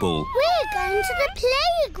Mr. Bull. We're going to the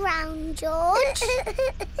playground, George.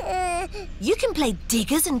 You can play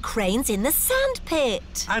diggers and cranes in the sand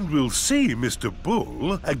pit. And we'll see Mr.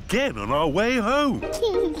 Bull again on our way home.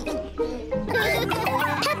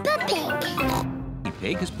 Peppa Pig.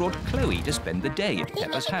 Pig has brought Chloe to spend the day at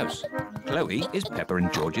Peppa's house. Chloe is Peppa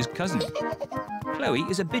and George's cousin. Chloe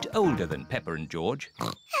is a bit older than Peppa and George.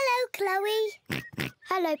 Hello, Chloe.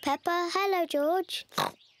 Hello, Peppa. Hello, George.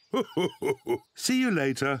 See you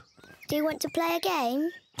later. Do you want to play a game?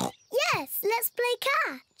 Yes, let's play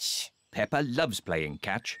catch. Peppa loves playing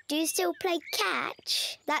catch. Do you still play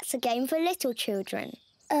catch? That's a game for little children.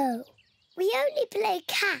 Oh, we only play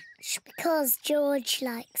catch because George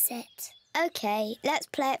likes it. OK, let's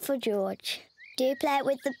play it for George. Do you play it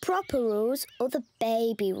with the proper rules or the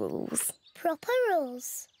baby rules? Proper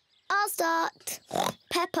rules. I'll start.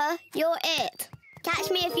 Peppa, you're it.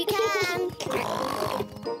 Catch me if you can.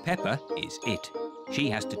 Peppa is it. She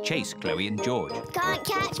has to chase Chloe and George. Can't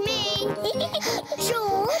catch me.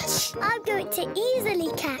 George, I'm going to easily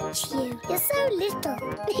catch you. You're so little.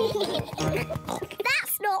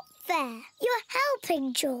 That's not fair. You're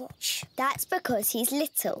helping George. That's because he's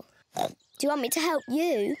little. Do you want me to help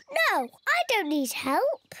you? No, I don't need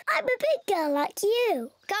help. I'm a big girl like you.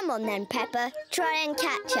 Come on then, Peppa. Try and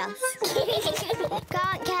catch us.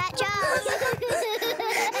 Can't catch us.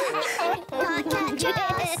 Can't catch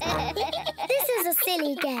us. This is a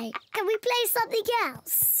silly game. Can we play something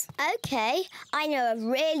else? OK, I know a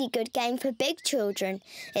really good game for big children.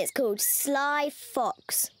 It's called Sly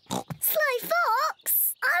Fox. Sly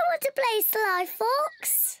Fox? I want to play Sly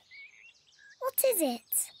Fox. What is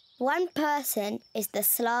it? One person is the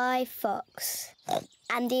sly fox,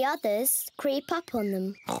 and the others creep up on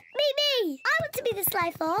them. Me! I want to be the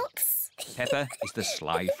sly fox. Peppa is the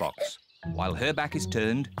sly fox. While her back is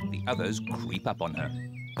turned, the others creep up on her.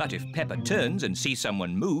 But if Peppa turns and sees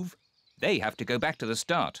someone move, they have to go back to the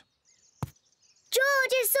start.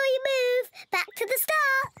 George, I saw you move. Back to the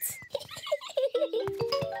start.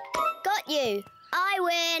 Got you. I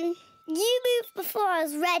win. You moved before I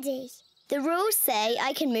was ready. The rules say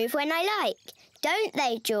I can move when I like, don't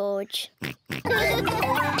they, George?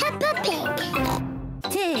 Peppa Pig.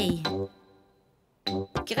 Tea.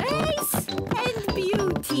 Grace and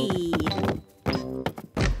beauty.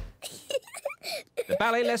 The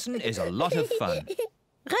ballet lesson is a lot of fun.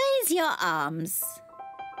 Raise your arms.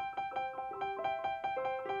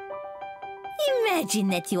 Imagine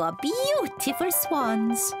that you are beautiful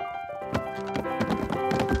swans.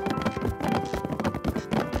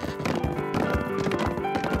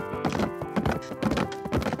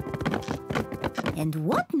 And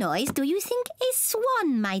what noise do you think a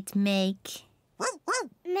swan might make?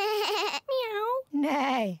 Meow.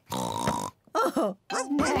 Nay. Oh,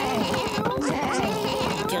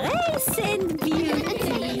 Grace and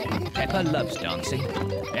beauty. Peppa loves dancing.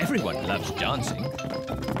 Everyone loves dancing.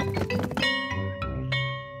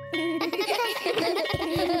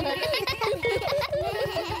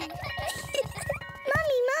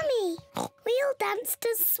 Mummy, we all danced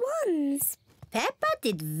as swans. Peppa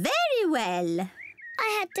did very well.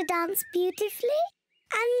 I had to dance beautifully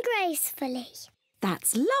and gracefully.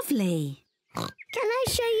 That's lovely. Can I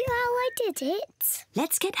show you how I did it?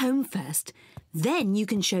 Let's get home first. Then you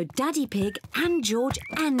can show Daddy Pig and George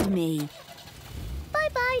and me.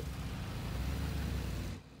 Bye-bye.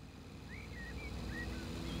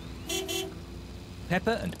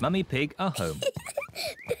 Peppa and Mummy Pig are home.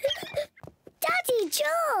 Daddy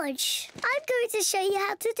George, I'm going to show you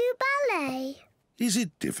how to do ballet. Is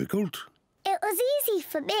it difficult? It was easy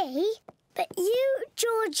for me, but you,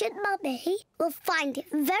 George and Mummy will find it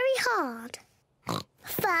very hard.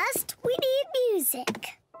 First, we need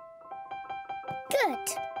music.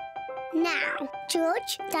 Good. Now,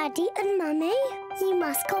 George, Daddy and Mummy, you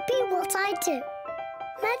must copy what I do.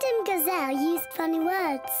 Madame Gazelle used funny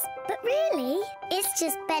words, but really, it's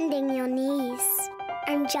just bending your knees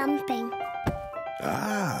and jumping.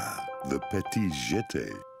 Ah, the petit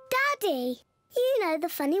jeté. Daddy, you know the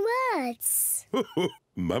funny words.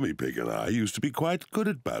 Mummy Pig and I used to be quite good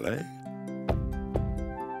at ballet.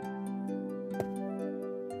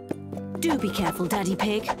 Do be careful, Daddy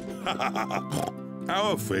Pig.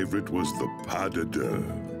 Our favourite was the pas de deux.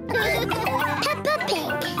 Peppa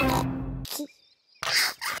Pig.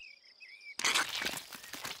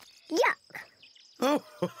 Yuck. Oh,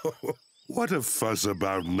 what a fuss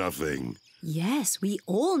about nothing. Yes, we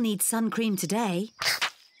all need sun cream today.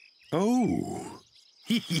 Oh.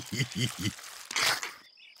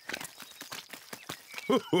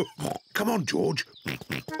 Come on, George.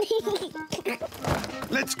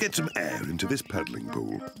 Let's get some air into this paddling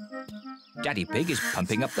pool. Daddy Pig is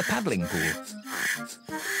pumping up the paddling pool.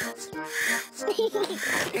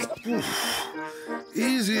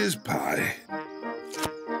 Easy as pie.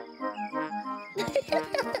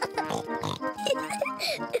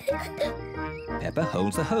 Peppa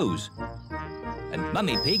holds the hose. And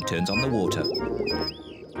Mummy Pig turns on the water.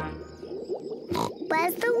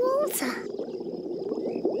 Where's the water?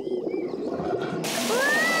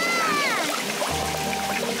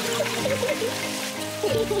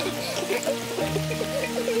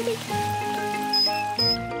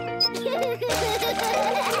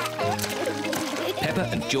 Peppa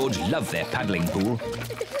and George love their paddling pool.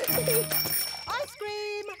 Ice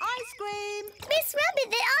cream! Ice cream! Miss Rabbit,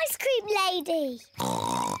 the ice cream lady.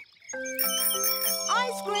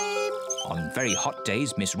 Ice cream! On very hot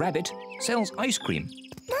days, Miss Rabbit sells ice cream.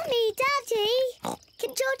 Mummy, Daddy, can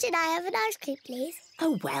George and I have an ice cream, please?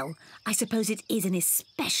 Oh, well, I suppose it is an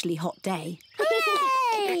especially hot day.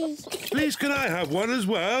 Hooray! Please, can I have one as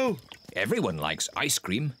well? Everyone likes ice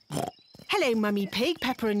cream. Hello, Mummy Pig,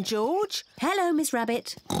 Peppa and George. Hello, Miss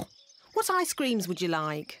Rabbit. What ice creams would you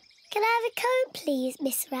like? Can I have a cone, please,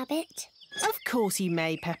 Miss Rabbit? Of course you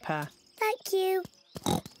may, Peppa. Thank you.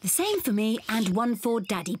 The same for me and one for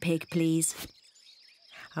Daddy Pig, please.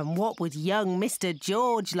 And what would young Mr.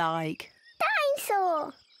 George like?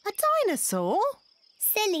 Dinosaur. A dinosaur?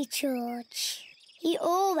 Silly George. He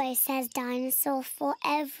always says dinosaur for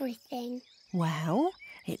everything. Well,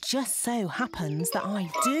 it just so happens that I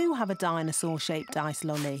do have a dinosaur-shaped ice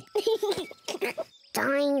lolly.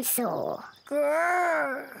 Dinosaur.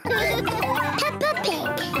 Peppa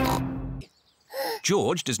Pig.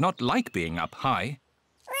 George does not like being up high.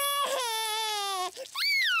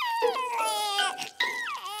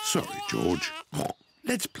 Sorry, George.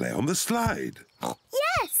 Let's play on the slide.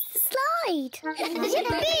 Yes, the slide.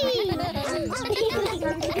 Yippee!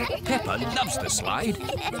 Peppa loves the slide.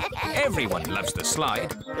 Everyone loves the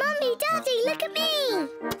slide. Mummy, Daddy, look at me.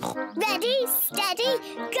 Ready, steady,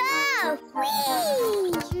 go!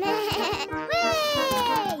 Whee!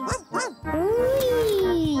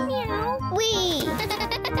 Whee! Meow. Whee!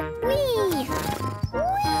 Whee! Whee!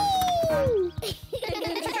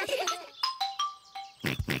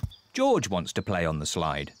 George wants to play on the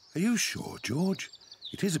slide. Are you sure, George?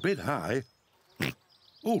 It is a bit high.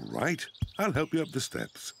 All right, I'll help you up the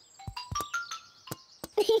steps.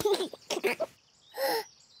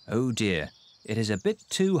 Oh dear, it is a bit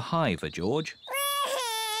too high for George.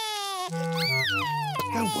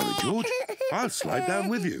 Don't worry, George. I'll slide down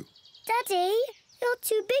with you. Daddy, you're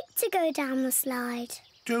too big to go down the slide.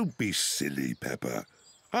 Don't be silly, Peppa.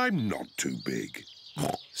 I'm not too big.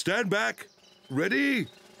 Stand back. Ready?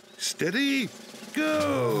 Steady,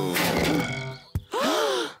 go!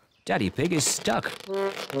 Daddy Pig is stuck.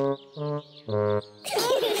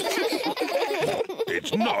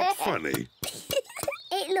 It's not funny.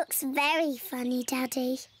 It looks very funny,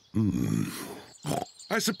 Daddy.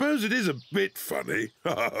 I suppose it is a bit funny.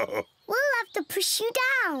 We'll have to push you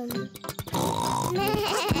down.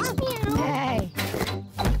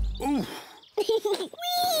 Ooh.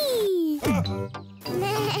 Whee!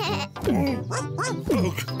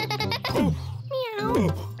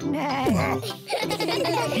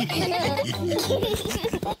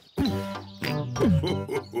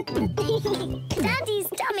 Daddy's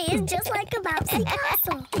tummy is just like a bouncy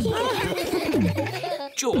castle.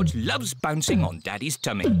 George loves bouncing on Daddy's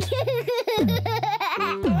tummy.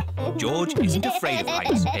 George isn't afraid of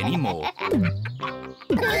heights anymore.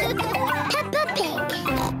 Peppa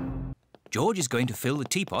Pig. George is going to fill the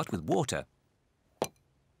teapot with water.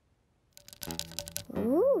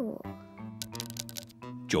 Ooh.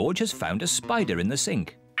 George has found a spider in the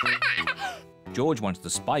sink. George wants the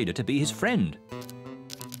spider to be his friend.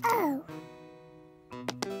 Oh.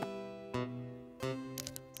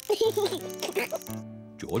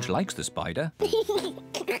 George likes the spider.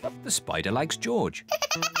 The spider likes George.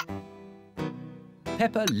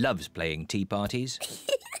 Peppa loves playing tea parties.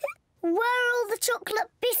 Where are all the chocolate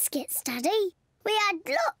biscuits, Daddy? We had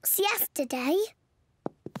lots yesterday.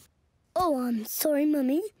 Oh, I'm sorry,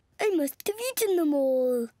 Mummy. I must have eaten them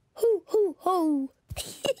all. Ho, ho, ho.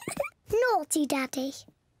 Naughty Daddy.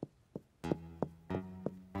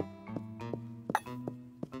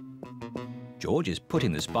 George is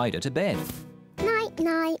putting the spider to bed. Night,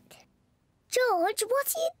 night. George,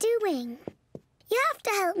 what are you doing? You have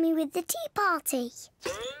to help me with the tea party.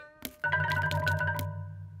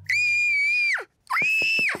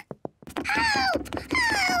 Help!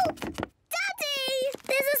 Help! Daddy!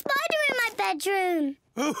 There's a spider in my bedroom.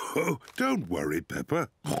 Oh, don't worry, Peppa.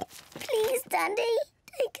 Please, Daddy.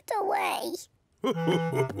 away.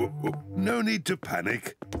 No need to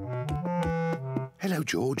panic. Hello,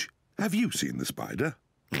 George. Have you seen the spider?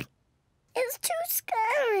 It's too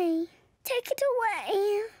scary. Take it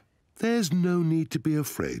away. There's no need to be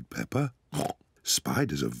afraid, Peppa.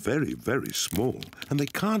 Spiders are very, very small and they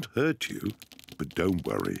can't hurt you. But don't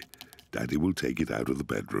worry. Daddy will take it out of the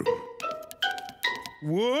bedroom.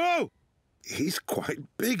 Whoa! He's quite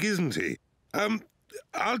big, isn't he?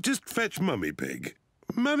 I'll just fetch Mummy Pig.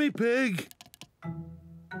 Mummy Pig!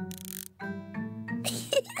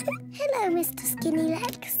 Hello, Mr. Skinny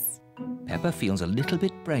Legs. Peppa feels a little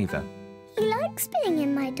bit braver. He likes being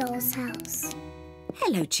in my doll's house.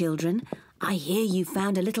 Hello, children. I hear you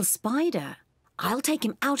found a little spider. I'll take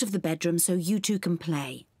him out of the bedroom so you two can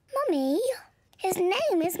play. Mummy, his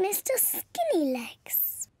name is Mr. Skinny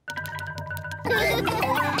Legs.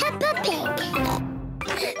 Peppa Pig.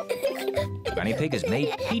 Granny Pig has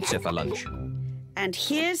made pizza for lunch. And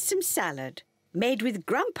here's some salad, made with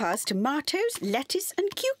Grandpa's tomatoes, lettuce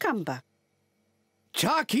and cucumber.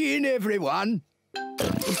 Tuck in, everyone.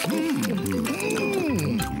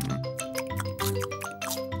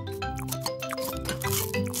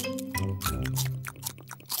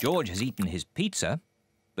 George has eaten his pizza,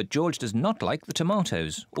 but George does not like the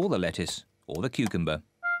tomatoes or the lettuce or the cucumber.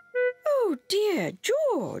 Oh, dear,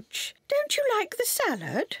 George. Don't you like the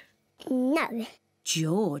salad? No.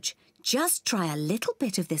 George, just try a little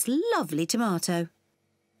bit of this lovely tomato.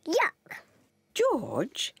 Yuck.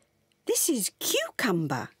 George, this is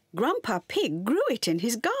cucumber. Grandpa Pig grew it in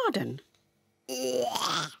his garden.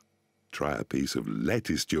 Try a piece of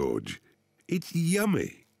lettuce, George. It's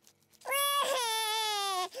yummy.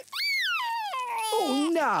 Oh,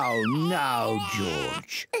 now,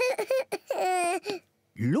 George.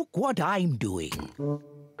 Look what I'm doing.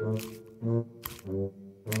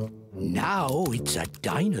 Now it's a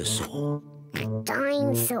dinosaur.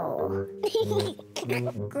 Dinosaur.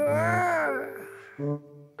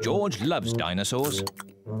 George loves dinosaurs.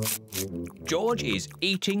 George is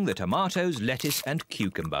eating the tomatoes, lettuce and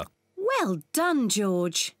cucumber. Well done,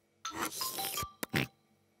 George.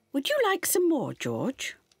 Would you like some more,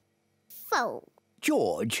 George? Full.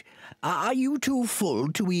 George, are you too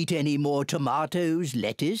full to eat any more tomatoes,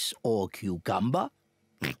 lettuce or cucumber?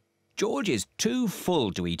 George is too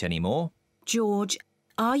full to eat any more. George,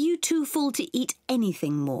 are you too full to eat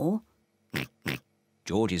anything more?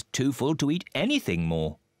 George is too full to eat anything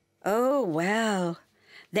more. Oh, well.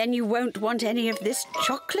 Then you won't want any of this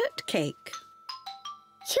chocolate cake.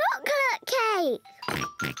 Chocolate cake!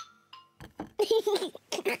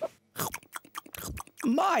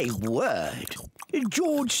 My word.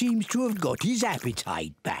 George seems to have got his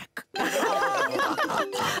appetite back.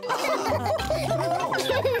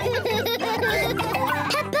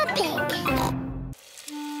 Peppa Pig.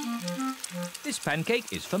 This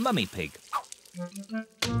pancake is for Mummy Pig.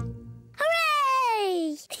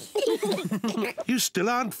 Hooray! You still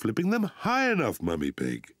aren't flipping them high enough, Mummy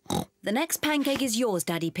Pig. The next pancake is yours,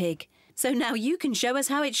 Daddy Pig. So now you can show us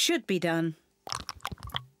how it should be done.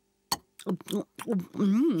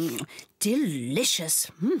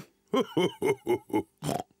 Delicious.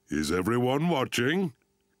 Is everyone watching?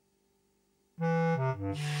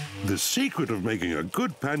 The secret of making a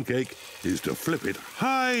good pancake is to flip it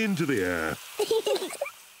high into the air.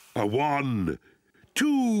 A 1,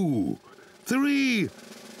 2, 3,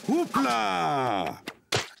 whoopla!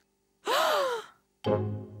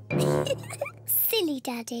 Silly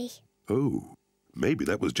Daddy. Oh, maybe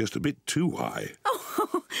that was just a bit too high.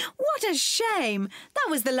 Oh, what a shame. That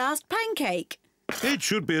was the last pancake. It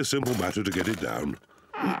should be a simple matter to get it down.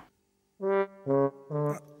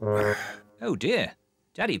 Oh dear,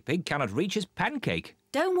 Daddy Pig cannot reach his pancake.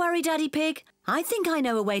 Don't worry, Daddy Pig. I think I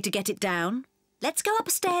know a way to get it down. Let's go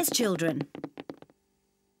upstairs, children.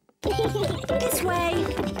 This way.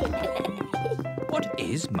 What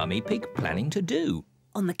is Mummy Pig planning to do?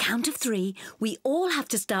 On the count of 3, we all have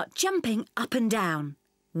to start jumping up and down.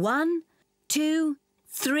 1, 2,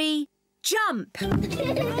 3, jump!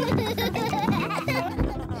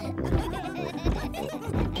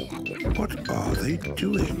 What are they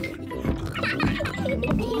doing?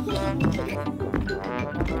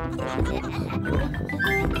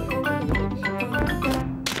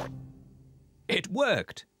 It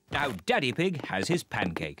worked. Now Daddy Pig has his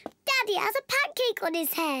pancake. Daddy has a pancake on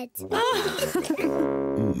his head.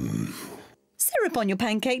 Syrup on your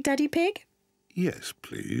pancake, Daddy Pig? Yes,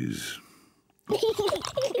 please.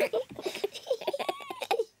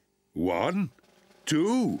 1,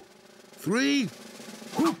 2, 3,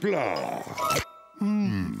 whoopla!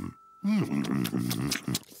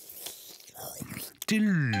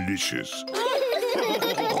 Delicious.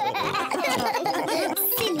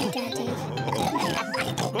 Silly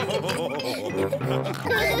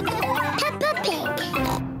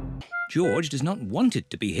George does not want it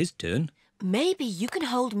to be his turn. Maybe you can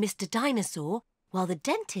hold Mr. Dinosaur while the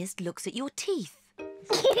dentist looks at your teeth.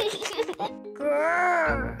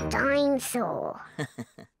 Grrr, Dinosaur.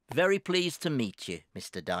 Very pleased to meet you,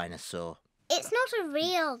 Mr. Dinosaur. It's not a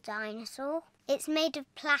real dinosaur. It's made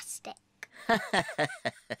of plastic.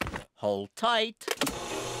 Hold tight.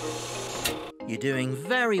 You're doing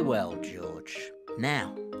very well, George.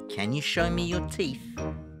 Now, can you show me your teeth?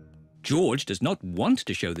 George does not want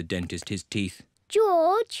to show the dentist his teeth.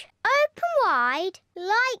 George, open wide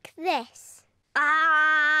like this.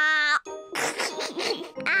 Ah!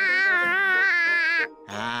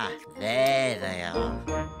 Ah, there they are.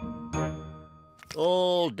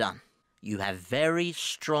 All done. You have very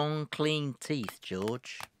strong, clean teeth,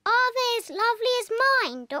 George. Are they as lovely as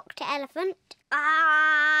mine, Dr. Elephant?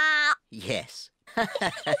 Ah! Yes.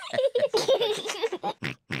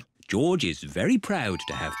 George is very proud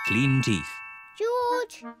to have clean teeth.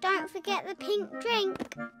 George, don't forget the pink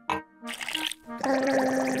drink.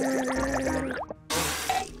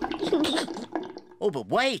 Oh, but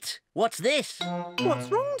wait! What's this? What's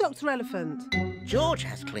wrong, Dr. Elephant? George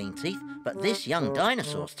has clean teeth, but this young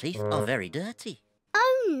dinosaur's teeth are very dirty.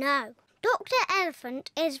 Oh, no. Dr.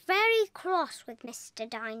 Elephant is very cross with Mr.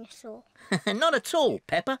 Dinosaur. Not at all,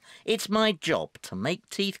 Peppa. It's my job to make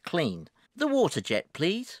teeth clean. The water jet,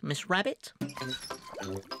 please, Miss Rabbit.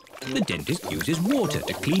 The dentist uses water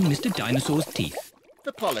to clean Mr. Dinosaur's teeth.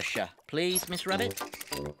 The polisher, please, Miss Rabbit.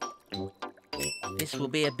 This will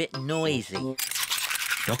be a bit noisy.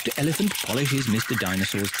 Dr. Elephant polishes Mr.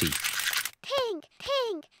 Dinosaur's teeth. Pink,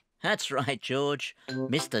 pink. That's right, George.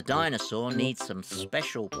 Mr. Dinosaur needs some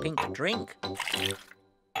special pink drink.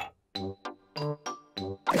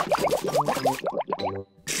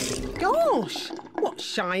 Gosh, what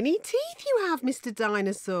shiny teeth you have, Mr.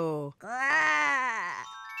 Dinosaur.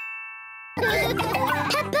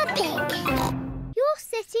 Peppa Pig. You're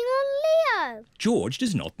sitting on Leo. George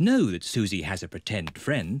does not know that Suzy has a pretend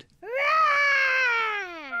friend.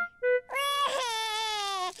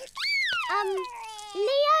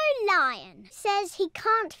 Leo Lion says he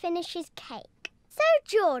can't finish his cake, so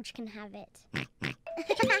George can have it.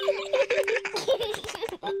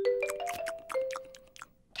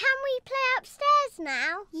 Can we play upstairs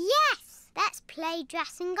now? Yes, let's play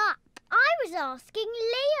dressing up. I was asking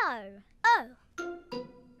Leo. Oh.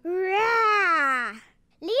 Rah!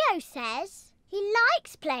 Leo says he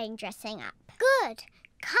likes playing dressing up. Good.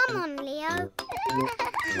 Come on, Leo.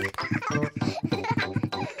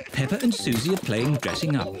 Peppa and Suzy are playing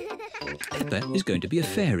dressing up. Peppa is going to be a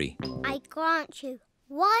fairy. I grant you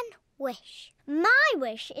one wish. My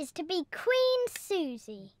wish is to be Queen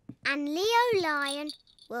Suzy, and Leo Lion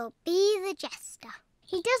will be the jester.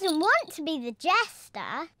 He doesn't want to be the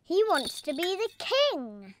jester. He wants to be the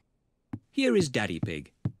king. Here is Daddy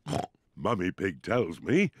Pig. Mummy Pig tells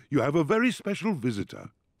me you have a very special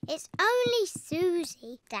visitor. It's only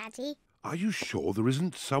Suzy, Daddy. Are you sure there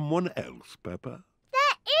isn't someone else, Peppa?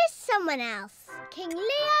 There is someone else. King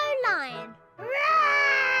Leo Lion.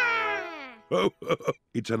 Oh,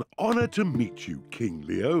 it's an honour to meet you, King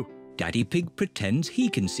Leo. Daddy Pig pretends he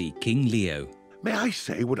can see King Leo. May I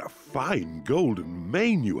say what a fine golden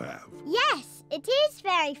mane you have? Yes, it is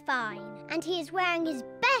very fine. And he is wearing his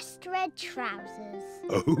best red trousers.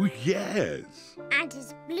 Oh, yes. And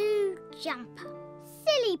his blue jumper.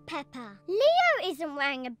 Silly Peppa. Leo isn't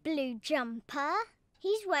wearing a blue jumper.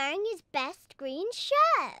 He's wearing his best green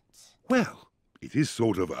shirt. Well, it is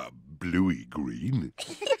sort of a bluey green.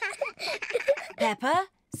 Peppa,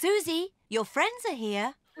 Suzy, your friends are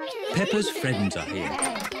here. Peppa's friends are here.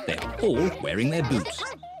 They're all wearing their boots.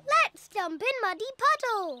 Let's jump in muddy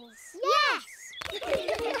puddles. Yes.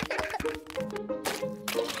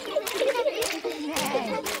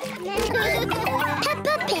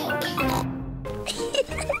 Peppa Pig.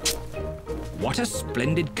 What a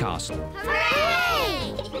splendid castle.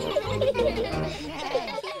 Hooray!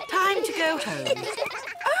 Time to go home.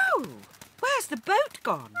 Oh, where's the boat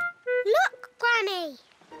gone? Look, Granny.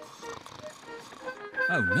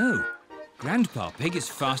 Oh, no. Grandpa Pig is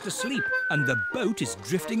fast asleep and the boat is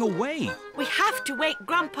drifting away. We have to wake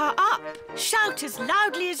Grandpa up. Shout as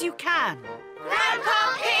loudly as you can.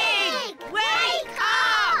 Grandpa Pig! Wake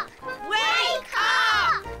up! Wake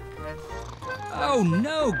up! Oh,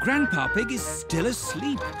 no. Grandpa Pig is still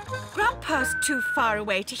asleep. Grandpa's too far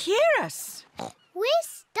away to hear us. We're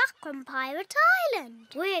stuck on Pirate Island.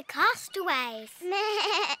 We're castaways.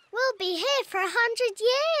 We'll be here for 100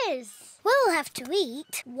 years. We'll have to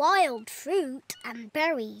eat wild fruit and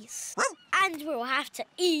berries. And we'll have to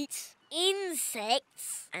eat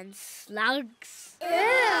insects and slugs.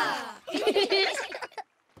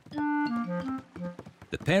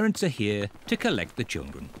 The parents are here to collect the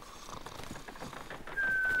children.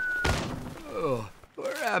 Oh,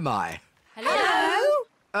 where am I? Hello?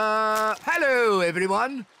 Hello,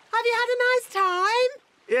 everyone. Have you had a nice time?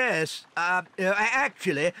 Yes,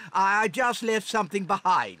 actually, I just left something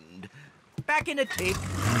behind. Back in a tick.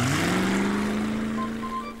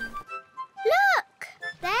 Look!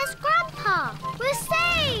 There's Grandpa. We're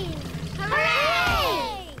saved!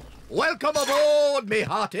 Hooray! Welcome aboard, me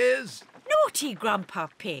hearties. Naughty Grandpa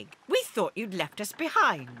Pig. We thought you'd left us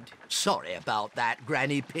behind. Sorry about that,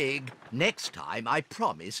 Granny Pig. Next time, I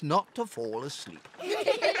promise not to fall asleep.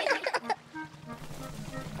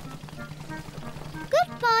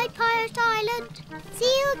 Goodbye, Pirate Island. See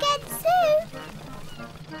you again soon.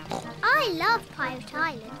 I love Pirate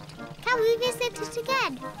Island. Can we visit it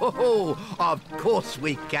again? Oh, of course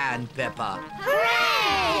we can, Peppa.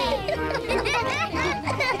 Hooray!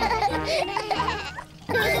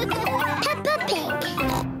 Peppa Pig.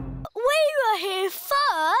 We were here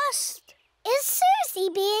first. Is Suzy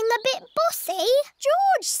being a bit bossy?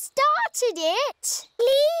 George started it.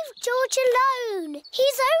 Leave George alone.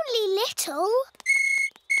 He's only little.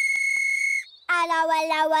 Hello,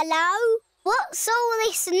 hello, hello. What's all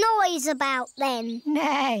this noise about then?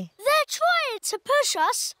 Nay. They're trying to push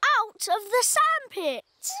us out of the sandpit.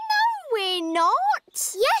 No, we're not.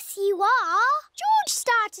 Yes, you are. George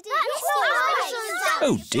started it.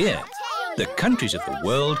 Oh dear, the countries of the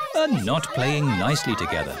world are not playing nicely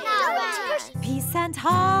together. Peace and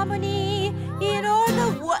harmony in all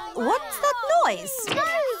the... What's that noise?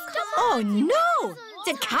 Oh, no!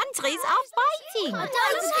 The countries are fighting.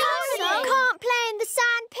 Can't play in the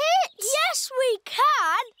sandpit. Yes, we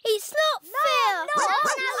can. It's not fair.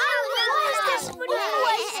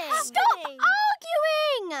 Stop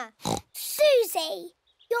arguing. Suzy,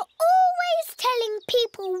 you're always telling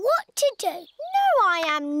people what to do. No, I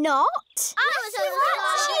am not.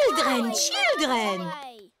 Children.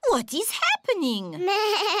 What is happening?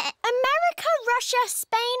 America, Russia,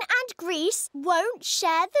 Spain and Greece won't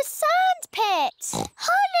share the sandpit.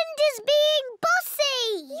 Holland is being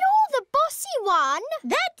bossy. You're the bossy one.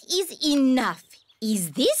 That is enough.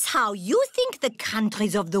 Is this how you think the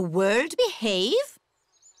countries of the world behave?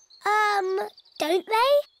 Don't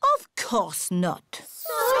they? Of course not.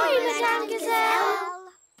 Sorry, Madame Gazelle.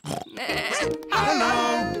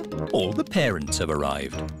 Hello. All the parents have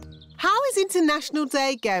arrived. How is International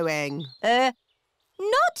Day going?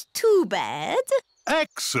 Not too bad.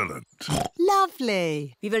 Excellent.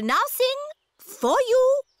 Lovely. We will now sing for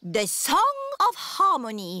you the Song of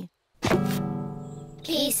Harmony.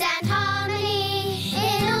 Peace and harmony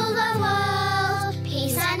in all the world.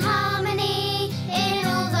 Peace and harmony in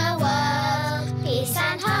all the world. Peace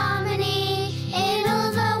and harmony in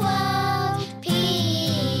all the world.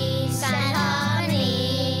 Peace and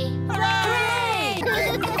harmony. Hooray!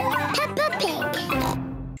 Peppa Pig.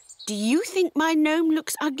 Do you think my gnome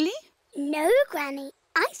looks ugly? No, Granny.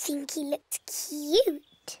 I think he looks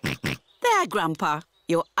cute. There, Grandpa.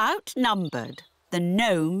 You're outnumbered. The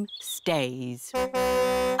gnome stays.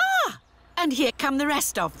 Ah! And here come the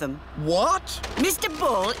rest of them. What? Mr.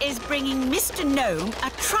 Bull is bringing Mr. Gnome a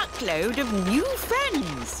truckload of new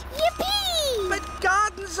friends. Yippee! But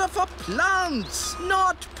gardens are for plants,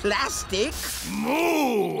 not plastic.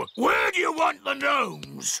 Moo! Where do you want the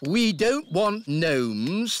gnomes? We don't want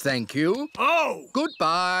gnomes, thank you. Oh!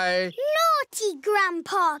 Goodbye. Naughty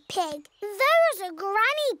Grandpa Pig. Those are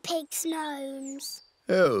Granny Pig's gnomes.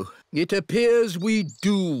 Oh, it appears we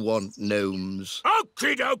do want gnomes.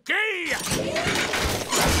 Okie dokie!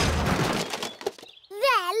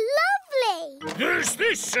 They're lovely. There's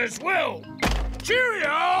this as well.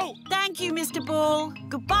 Cheerio! Thank you, Mr. Bull.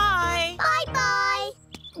 Goodbye. Bye-bye.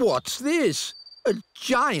 What's this? A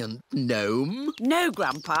giant gnome? No,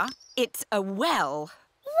 Grandpa. It's a well.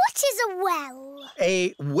 What is a well?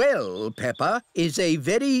 A well, Peppa, is a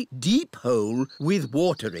very deep hole with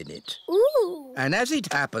water in it. Ooh. And as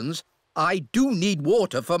it happens, I do need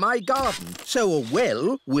water for my garden, so a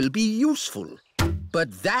well will be useful.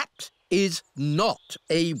 But that is not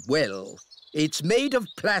a well. It's made of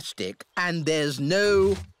plastic and there's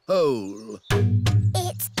no hole.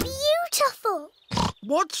 It's beautiful.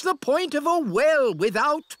 What's the point of a well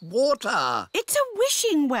without water? It's a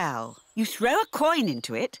wishing well. You throw a coin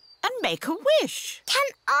into it and make a wish. Can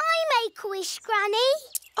I make a wish, Granny?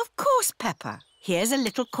 Of course, Peppa. Here's a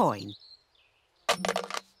little coin.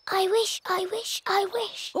 I wish, I wish, I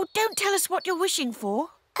wish. Oh, don't tell us what you're wishing for.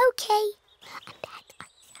 OK.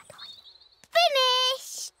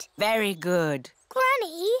 Finished! Very good.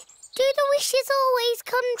 Granny, do the wishes always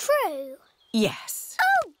come true? Yes.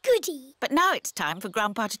 Oh, goody. But now it's time for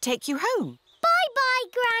Grandpa to take you home. Bye-bye,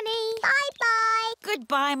 Granny. Bye-bye.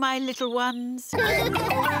 Goodbye, my little ones.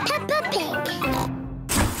 Peppa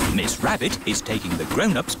Pig. Miss Rabbit is taking the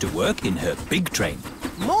grown-ups to work in her big train.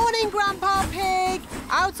 Morning, Grandpa Pig.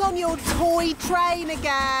 Out on your toy train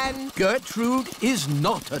again. Gertrude is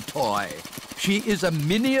not a toy. She is a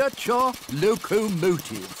miniature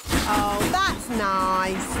locomotive. Oh, that's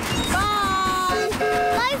nice. Bye.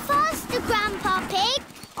 Go faster, Grandpa Pig.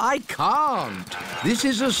 I can't. This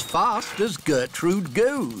is as fast as Gertrude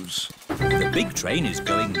goes. The big train is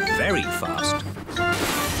going very fast.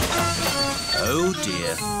 Oh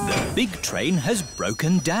dear, the big train has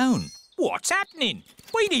broken down. What's happening?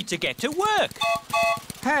 We need to get to work.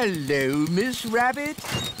 Hello, Miss Rabbit.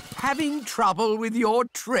 Having trouble with your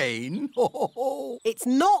train? It's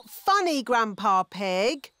not funny, Grandpa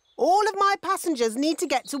Pig. All of my passengers need to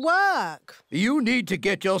get to work. You need to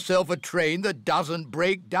get yourself a train that doesn't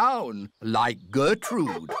break down, like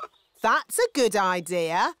Gertrude. That's a good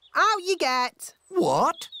idea. Out you get.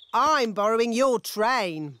 What? I'm borrowing your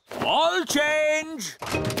train. I'll change.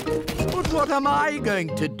 But what am I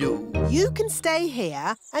going to do? You can stay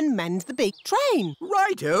here and mend the big train.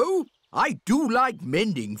 Righto. I do like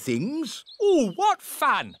mending things. Oh, what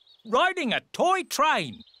fun! Riding a toy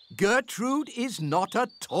train. Gertrude is not a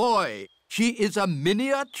toy. She is a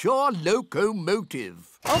miniature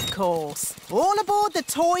locomotive. Of course. All aboard the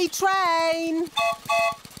toy train.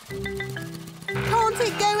 Can't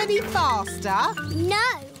it go any faster? No.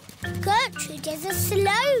 Gertrude is a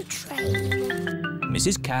slow train.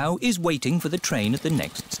 Mrs. Cow is waiting for the train at the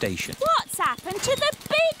next station. What's happened to the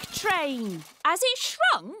big train? Has it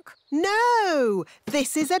shrunk? No,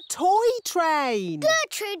 this is a toy train.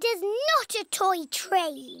 Gertrude is not a toy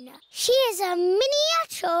train. She is a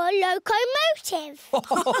miniature locomotive.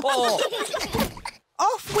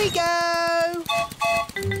 Off we go.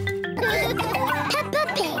 Peppa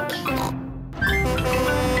Pig.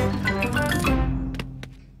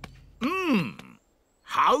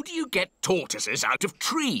 How do you get tortoises out of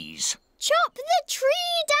trees? Chop the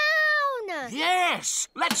tree down! Yes,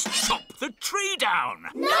 let's chop the tree down.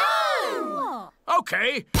 No!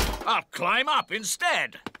 OK, I'll climb up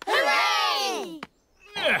instead. Hooray!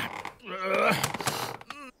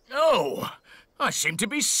 Oh, I seem to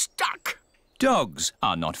be stuck. Dogs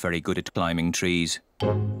are not very good at climbing trees.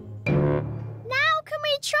 Now can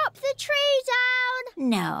we chop the tree down?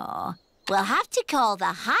 No. We'll have to call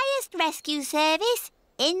the highest rescue service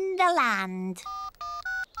in the land.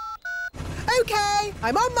 OK,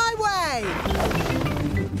 I'm on my way.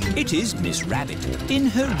 It is Miss Rabbit in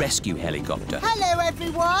her rescue helicopter. Hello,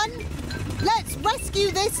 everyone. Let's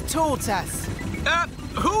rescue this tortoise.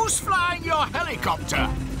 Who's flying your helicopter?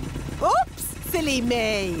 Oops, silly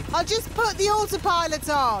me. I'll just put the autopilot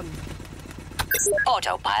on.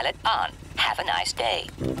 Autopilot on. Have a nice day.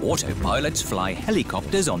 Autopilots fly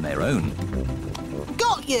helicopters on their own.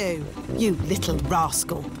 Got you, you little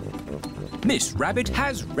rascal. Miss Rabbit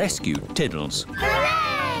has rescued Tiddles.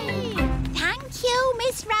 Hooray! Thank you,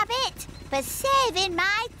 Miss Rabbit, for saving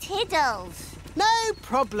my Tiddles. No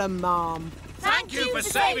problem, Ma'am. Thank you for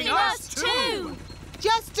saving us too.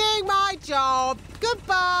 Just doing my job.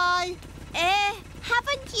 Goodbye.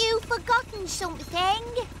 Haven't you forgotten something?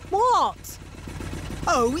 What?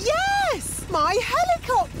 Oh, yes! My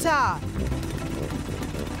helicopter!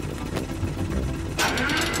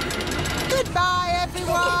 Goodbye,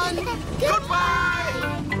 everyone! Goodbye!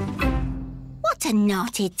 What a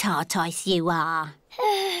naughty tortoise you are.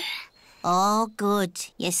 Oh, good.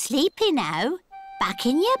 You're sleepy now. Back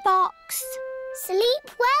in your box.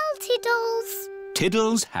 Sleep well, Tiddles.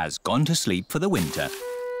 Tiddles has gone to sleep for the winter.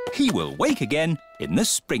 He will wake again in the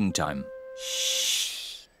springtime.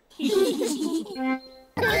 Shh.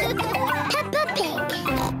 Peppa Pig.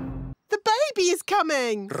 The baby is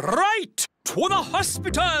coming. Right! To the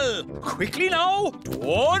hospital! Quickly now!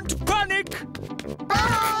 Don't panic!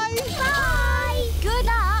 Bye! Bye! Good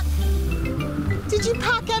luck! Did you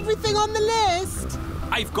pack everything on the list?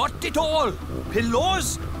 I've got it all.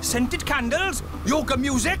 Pillows, scented candles, yoga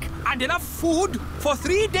music and enough food for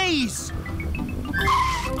 3 days.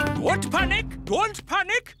 Don't panic! Don't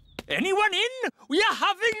panic! Anyone in? We are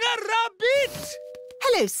having a rabbit!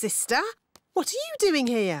 Hello, sister. What are you doing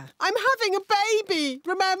here? I'm having a baby,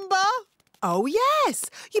 remember? Oh, yes.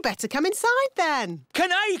 You better come inside then.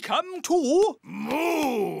 Can I come too?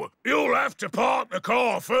 Moo! You'll have to park the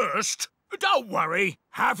car first. Don't worry.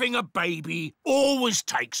 Having a baby always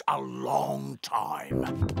takes a long time.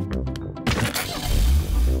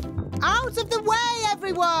 Out of the way,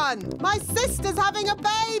 everyone! My sister's having a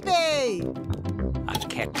baby! A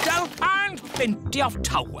kettle and plenty of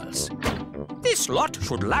towels. This lot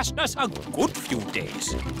should last us a good few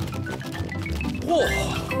days. Oh,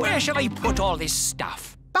 where shall I put all this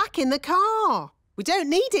stuff? Back in the car. We don't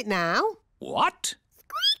need it now. What?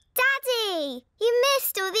 Daddy, you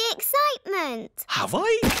missed all the excitement. Have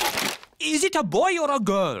I? Is it a boy or a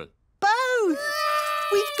girl? Both.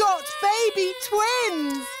 We've got baby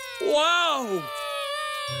twins. Wow!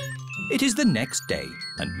 It is the next day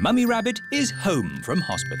and Mummy Rabbit is home from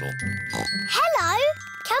hospital. Hello.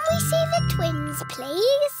 Can we see the twins,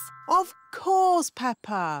 please? Of course,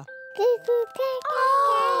 Peppa. Are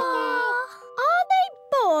they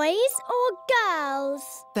boys or girls?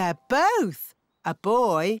 They're both. A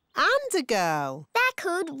boy and a girl. They're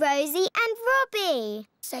called Rosie and Robbie.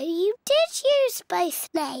 So you did use both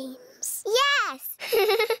names? Yes.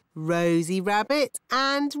 Rosie Rabbit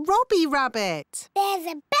and Robbie Rabbit. They're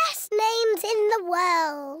the best names in the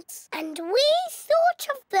world. And we thought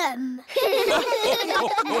of them.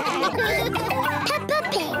 Peppa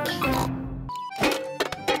Pig.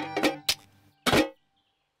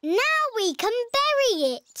 Now we can bury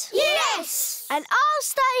it. Yes! And I'll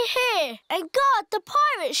stay here and guard the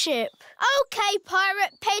pirate ship. OK,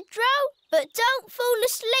 Pirate Pedro, but don't fall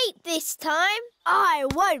asleep this time. I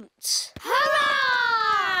won't.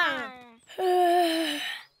 Hurrah!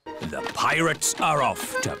 The pirates are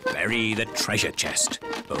off to bury the treasure chest.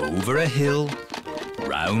 Over a hill,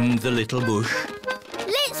 round the little bush.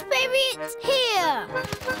 Let's bury it here.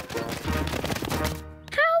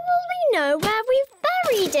 How will we know where we've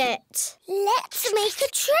buried it? Let's make a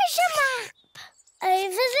treasure map.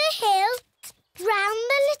 Over the hill, round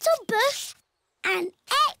the little bush, and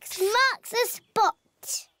X marks the spot.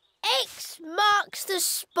 X marks the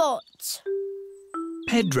spot.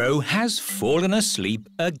 Pedro has fallen asleep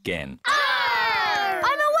again. I'm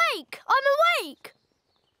awake! I'm awake!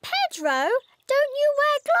 Pedro, don't you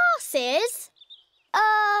wear glasses?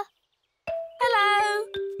 Hello?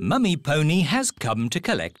 Mummy Pony has come to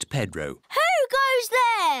collect Pedro. Who goes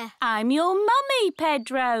there? I'm your mummy,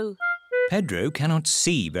 Pedro. Pedro cannot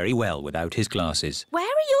see very well without his glasses. Where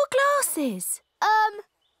are your glasses?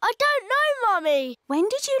 I don't know, Mummy. When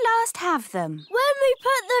did you last have them? When we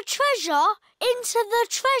put the treasure into the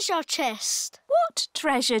treasure chest. What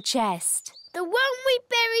treasure chest? The one we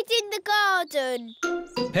buried in the garden.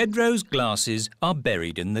 Pedro's glasses are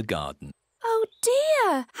buried in the garden. Oh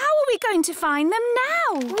dear! How are we going to find them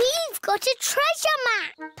now? We've got a treasure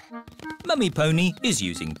map. Mummy Pony is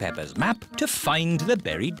using Peppa's map to find the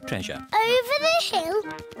buried treasure. Over the hill,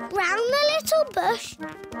 round the little bush,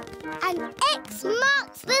 and X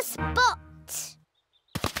marks the spot.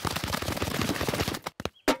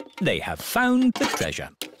 They have found the treasure.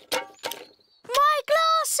 My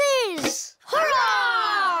glasses!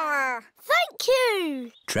 Hurrah! Thank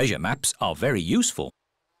you! Treasure maps are very useful,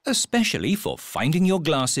 especially for finding your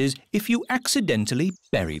glasses if you accidentally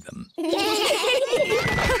bury them.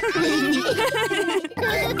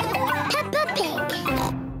 Peppa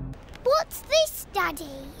Pig. What's this,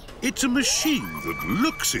 Daddy? It's a machine that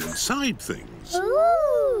looks inside things.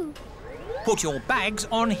 Ooh. Put your bags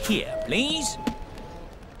on here, please.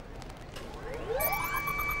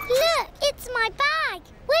 Look, it's my bag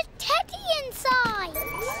with Teddy inside.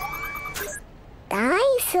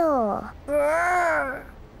 Dinosaur.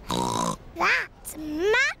 That's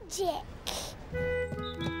magic.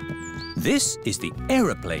 This is the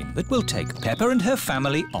aeroplane that will take Peppa and her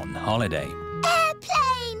family on holiday.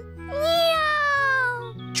 Airplane!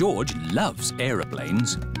 Meow! George loves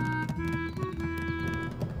aeroplanes.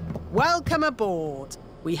 Welcome aboard.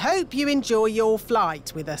 We hope you enjoy your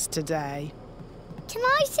flight with us today. Can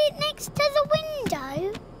I sit next to the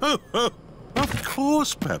window? Oh, of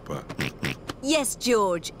course, Peppa. Yes,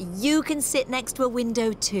 George. You can sit next to a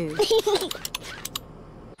window too.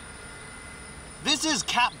 This is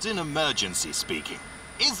Captain Emergency speaking.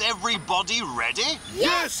 Is everybody ready?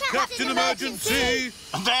 Yes, Captain Emergency!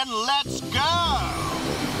 Then let's go!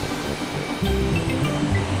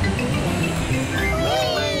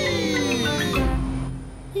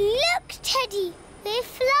 Look, Teddy, we're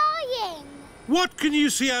flying. What can you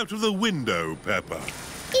see out of the window, Peppa?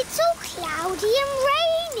 It's all cloudy and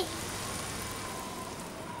rainy.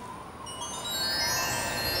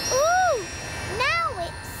 Ooh, now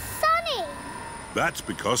it's sunny. That's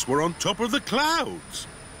because we're on top of the clouds.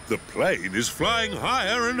 The plane is flying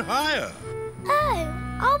higher and higher. Oh,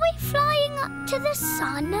 are we flying up to the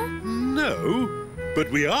sun? No,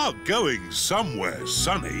 but we are going somewhere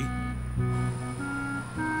sunny.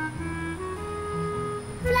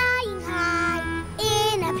 Flying high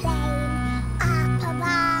in a plane, up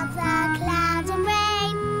above the clouds and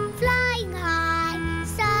rain. Flying high,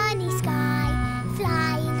 sunny sky,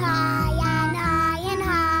 flying high and high and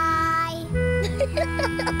high.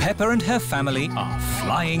 Peppa Peppa and her family are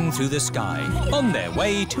flying through the sky on their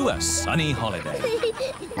way to a sunny holiday.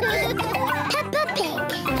 Peppa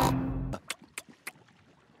Pig.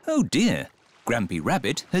 Oh dear, Grampy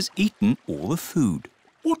Rabbit has eaten all the food.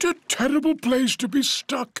 What a terrible place to be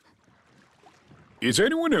stuck. Is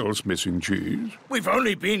anyone else missing cheese? We've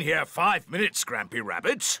only been here 5 minutes, Grampy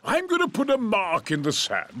Rabbit. I'm going to put a mark in the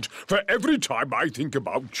sand for every time I think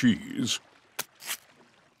about cheese.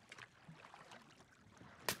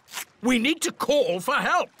 We need to call for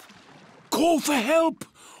help. Call for help?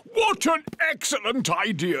 What an excellent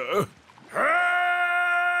idea.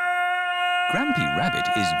 Grampy Rabbit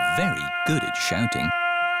is very good at shouting.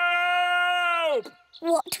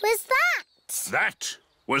 What was that? That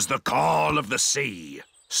was the call of the sea.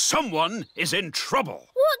 Someone is in trouble.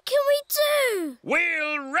 What can we do?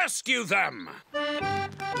 We'll rescue them.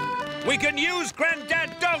 We can use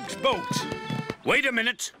Grandad Dog's boat. Wait a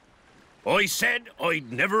minute. I said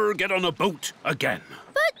I'd never get on a boat again.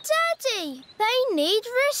 But, Daddy, they need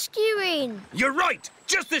rescuing. You're right.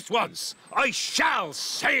 Just this once. I shall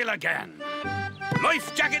sail again.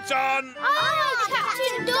 Life jackets on. Aye,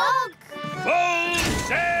 Captain Dog. Full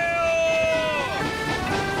sail!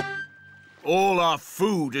 All our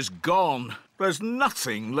food is gone. There's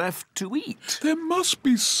nothing left to eat. There must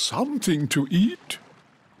be something to eat.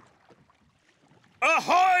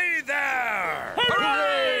 Ahoy there!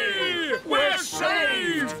 Hooray! We're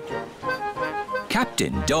saved!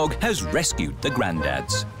 Captain Dog has rescued the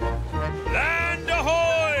granddads. Land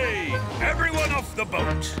ahoy! Everyone off the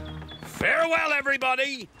boat. Farewell,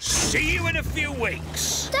 everybody. See you in a few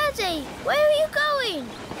weeks. Daddy, where are you going?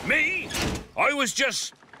 Me? I was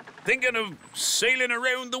just thinking of sailing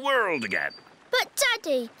around the world again. But,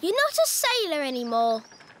 Daddy, you're not a sailor anymore.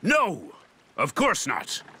 No, of course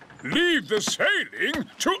not. Leave the sailing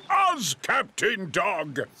to us, Captain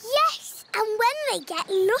Dog. Yes, and when they get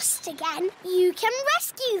lost again, you can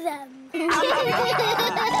rescue them.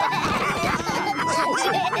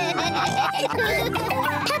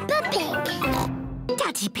 Peppa Pig.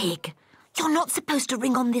 Daddy Pig, you're not supposed to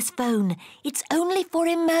ring on this phone. It's only for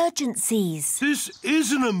emergencies. This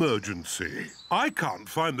is an emergency. I can't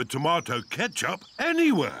find the tomato ketchup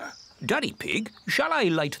anywhere. Daddy Pig, shall I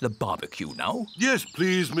light the barbecue now? Yes,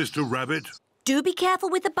 please, Mr. Rabbit. Do be careful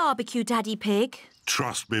with the barbecue, Daddy Pig.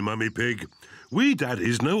 Trust me, Mummy Pig. We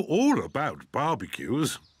daddies know all about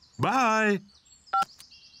barbecues. Bye.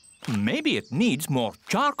 Maybe it needs more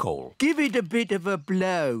charcoal. Give it a bit of a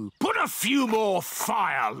blow. Put a few more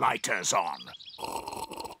fire lighters on.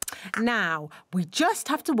 Now, we just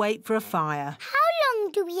have to wait for a fire. How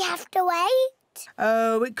long do we have to wait?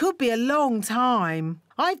 Oh, it could be a long time.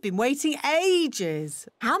 I've been waiting ages.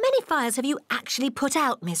 How many fires have you actually put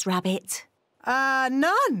out, Miss Rabbit?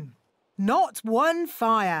 None. Not one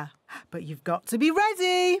fire. But you've got to be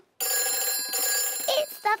ready.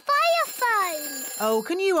 It's the fire phone. Oh,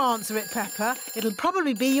 can you answer it, Peppa? It'll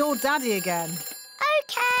probably be your daddy again.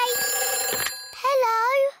 OK.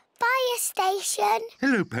 Hello, fire station.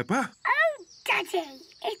 Hello, Peppa. Oh, Daddy,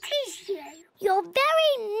 it is you. You're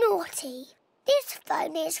very naughty. This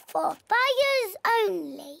phone is for fires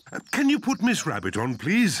only. Can you put Miss Rabbit on,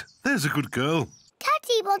 please? There's a good girl.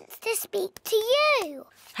 Daddy wants to speak to you.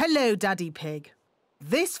 Hello, Daddy Pig.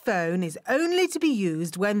 This phone is only to be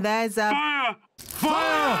used when there's a... Fire!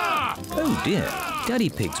 Fire! Oh dear, Daddy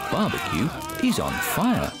Pig's barbecue is on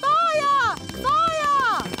fire. Fire!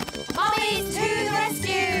 Fire! Mummies to the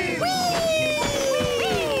rescue! Whee!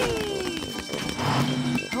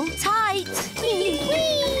 Hold tight.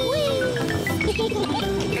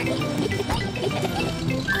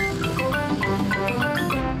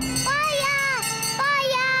 Fire!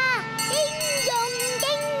 Fire! Ding dong,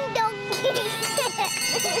 ding dong.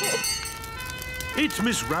 It's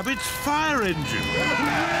Miss Rabbit's fire engine.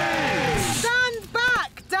 Stand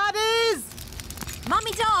back, daddies!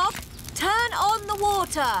 Mummy Dog, turn on the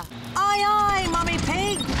water. Aye, aye, Mummy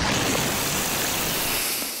Pig.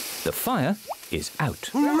 The fire is out.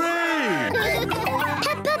 Hooray!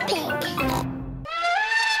 Peppa Pig.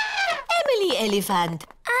 Emily Elephant.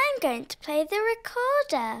 I'm going to play the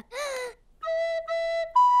recorder.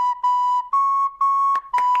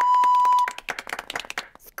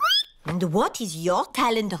 And what is your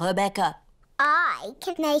talent, Rebecca? I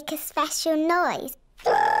can make a special noise.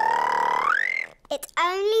 It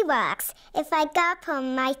only works if I go up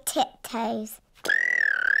on my tiptoes.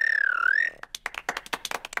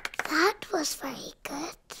 That was very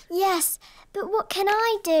good. Yes, but what can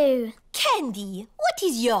I do? Candy, what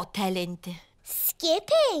is your talent?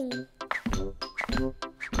 Skipping.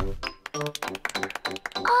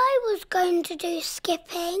 I was going to do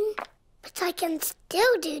skipping, but I can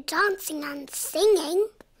still do dancing and singing.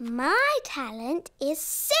 My talent is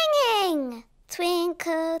singing.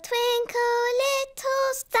 Twinkle, twinkle,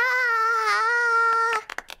 little star.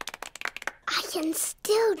 I can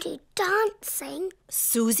still do dancing.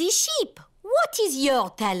 Suzy Sheep, what is your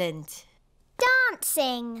talent?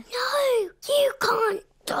 Dancing. No, you can't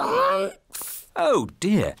dance. Oh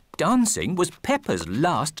dear, dancing was Peppa's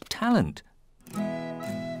last talent.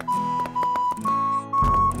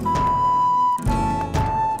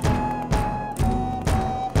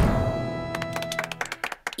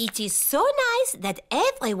 It is so nice that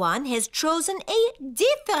everyone has chosen a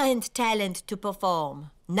different talent to perform.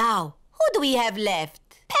 Now, who do we have left?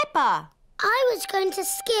 Peppa. I was going to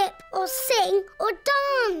skip or sing or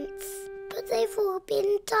dance, but they've all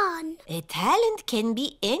been done. A talent can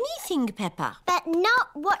be anything, Peppa. But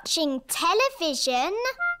not watching television.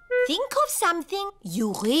 Think of something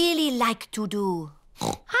you really like to do.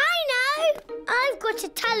 I know! I've got a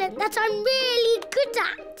talent that I'm really good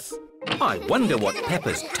at. I wonder what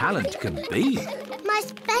Peppa's talent can be. My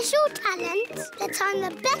special talent that I'm the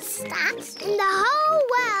best at in the whole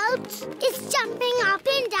world is jumping up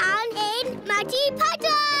and down in muddy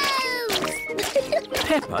puddles.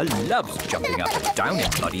 Peppa loves jumping up and down in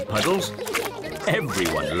muddy puddles.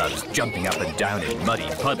 Everyone loves jumping up and down in muddy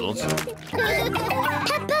puddles.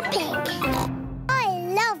 Peppa Pig. I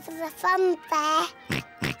love the fun fair.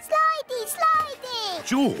 Slidey, slidey.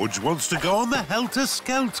 George wants to go on the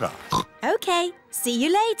helter-skelter. OK, see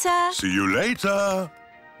you later. See you later.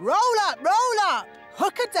 Roll up,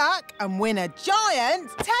 hook a duck and win a giant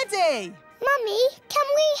teddy. Mummy, can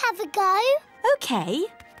we have a go? OK.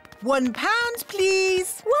 £1,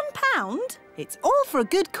 please. £1? It's all for a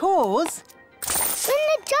good cause. Win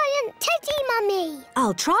the giant teddy, Mummy.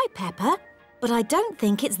 I'll try, Peppa, but I don't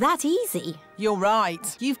think it's that easy. You're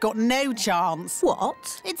right. You've got no chance.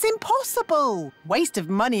 What? It's impossible. Waste of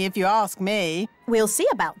money if you ask me. We'll see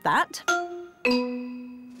about that.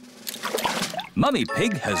 Mummy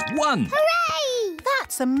Pig has won. Hooray!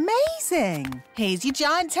 That's amazing. Here's your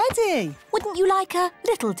giant teddy. Wouldn't you like a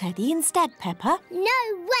little teddy instead, Peppa? No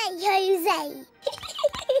way, Jose.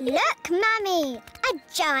 Look, Mummy, a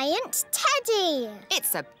giant teddy.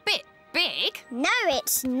 It's a bit big. No,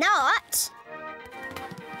 it's not.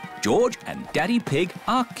 George and Daddy Pig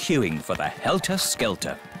are queuing for the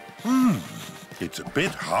helter-skelter. It's a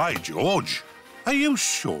bit high, George. Are you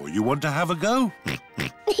sure you want to have a go?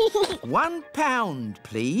 £1,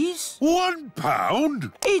 please.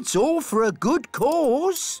 £1? It's all for a good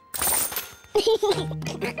cause.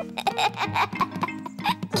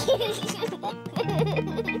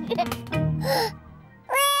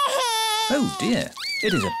 Oh dear,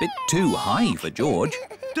 it is a bit too high for George.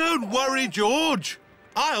 Don't worry, George.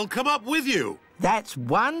 I'll come up with you. That's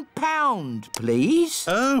 £1, please.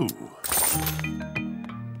 Oh.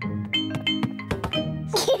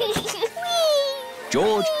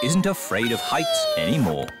 George isn't afraid of heights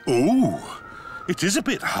anymore. Ooh, it is a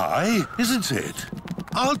bit high, isn't it?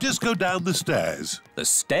 I'll just go down the stairs. The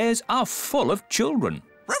stairs are full of children.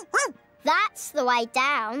 That's the way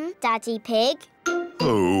down, Daddy Pig.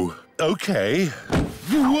 Oh, OK.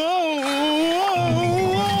 Whoa!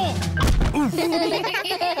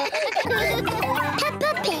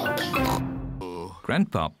 Peppa Pig.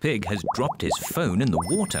 Grandpa Pig has dropped his phone in the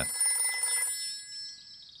water.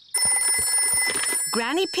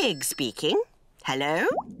 Granny Pig speaking. Hello?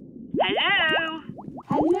 Hello?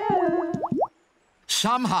 Hello?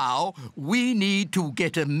 Somehow, we need to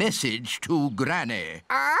get a message to Granny.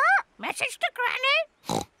 Message to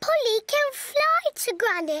Granny? Polly can fly to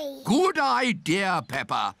Granny. Good idea,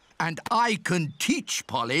 Peppa. And I can teach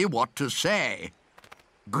Polly what to say.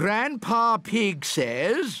 Grandpa Pig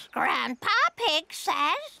says... Grandpa Pig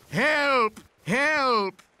says... Help!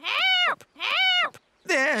 Help! Help! Help!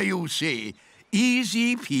 There you see.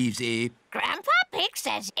 Easy peasy. Grandpa Pig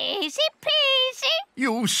says easy peasy.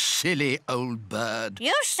 You silly old bird.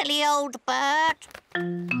 You silly old bird.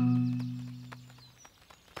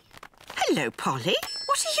 Hello, Polly.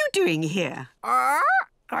 What are you doing here?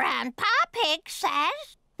 Grandpa Pig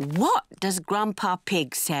says... What does Grandpa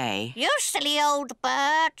Pig say? You silly old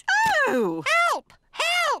bird. Oh! Help!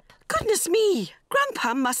 Help! Goodness me!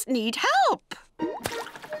 Grandpa must need help.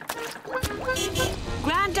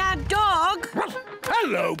 Grandad Dog!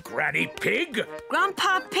 Hello, Granny Pig.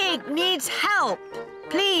 Grandpa Pig needs help.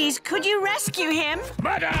 Please, could you rescue him?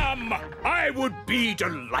 Madame, I would be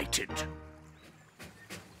delighted.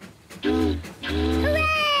 Hooray!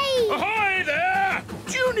 Ahoy there!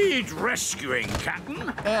 Do you need rescuing,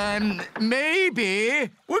 Captain? Maybe.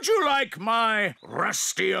 Would you like my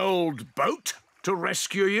rusty old boat? to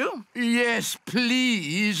rescue you? Yes,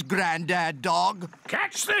 please, Grandad Dog.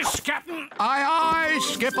 Catch this, Captain! Aye, aye,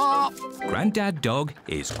 Skipper. Grandad Dog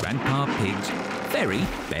is Grandpa Pig's very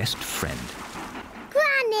best friend.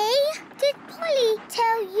 Granny, did Polly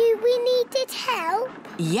tell you we needed help?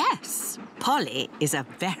 Yes, Polly is a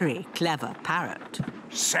very clever parrot.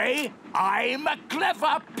 Say, I'm a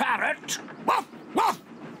clever parrot. Woof, woof.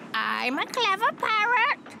 I'm a clever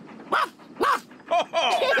parrot. Woof, woof. Ho,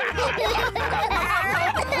 ho.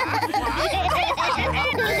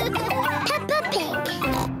 Peppa Pig,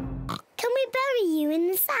 can we bury you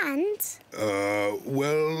in the sand?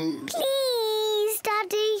 Well... Please,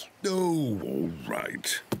 Daddy. Oh, all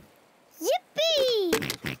right. Yippee!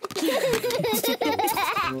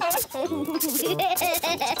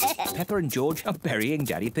 Peppa and George are burying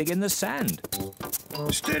Daddy Pig in the sand.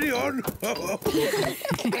 Steady on.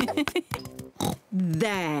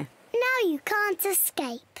 There. Now you can't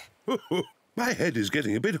escape. My head is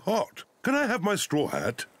getting a bit hot. Can I have my straw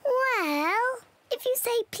hat? Well, if you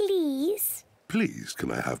say please. Please,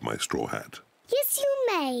 can I have my straw hat? Yes, you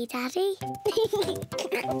may, Daddy.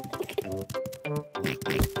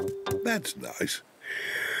 That's nice.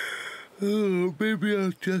 Oh, maybe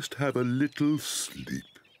I'll just have a little sleep.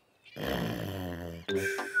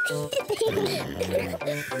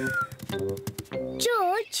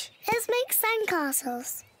 George, let's make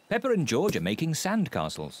sandcastles. Peppa and George are making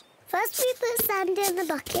sandcastles. First we put sand in the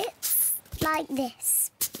buckets, like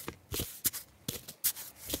this.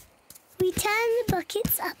 We turn the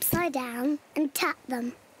buckets upside down and tap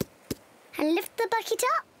them. And lift the bucket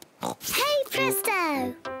up. Hey,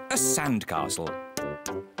 presto! A sandcastle.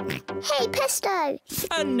 Hey, presto!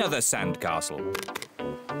 Another sandcastle.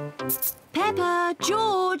 Peppa,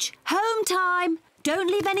 George, home time.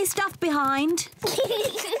 Don't leave any stuff behind.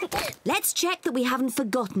 Let's check that we haven't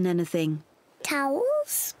forgotten anything.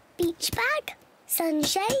 Towels, beach bag,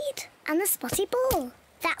 sunshade and the spotty ball.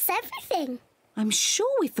 That's everything. I'm sure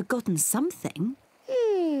we've forgotten something.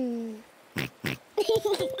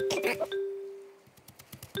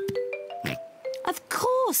 Of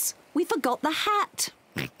course, we forgot the hat.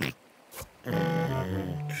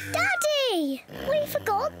 Daddy! We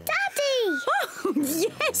forgot Daddy! Oh,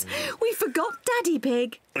 yes, we forgot Daddy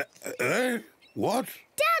Pig. What?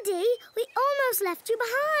 Daddy, we almost left you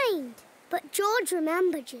behind. But George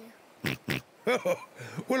remembered you.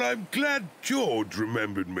 Well, I'm glad George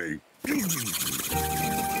remembered me.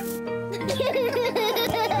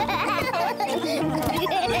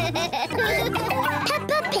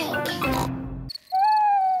 Peppa Pig.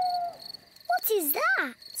 What is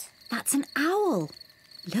that? That's an owl.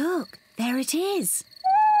 Look, there it is.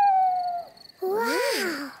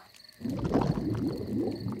 Wow.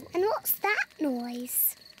 And what's that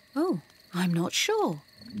noise? Oh, I'm not sure.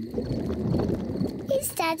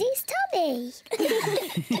 It's Daddy's tummy.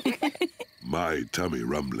 My tummy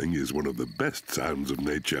rumbling is one of the best sounds of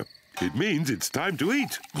nature. It means it's time to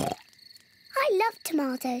eat. I love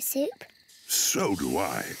tomato soup. So do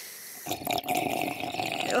I.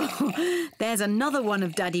 Oh, there's another one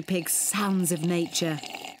of Daddy Pig's sounds of nature.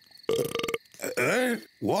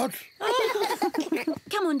 What?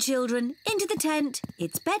 Come on, children, into the tent.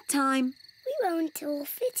 It's bedtime. We won't all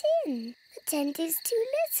fit in. The tent is too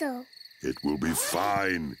little. It will be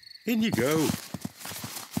fine. In you go.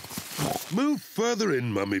 Move further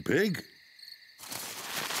in, Mummy Pig.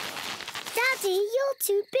 Daddy, you're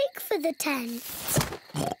too big for the tent.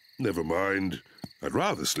 Never mind. I'd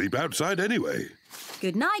rather sleep outside anyway.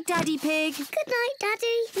 Good night, Daddy Pig. Good night,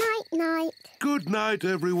 Daddy. Night-night. Good night,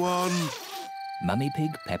 everyone. Mummy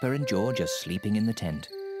Pig, Peppa and George are sleeping in the tent.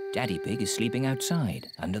 Daddy Pig is sleeping outside,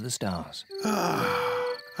 under the stars. Ah,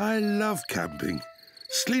 I love camping.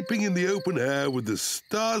 Sleeping in the open air with the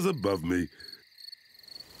stars above me.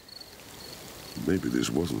 Maybe this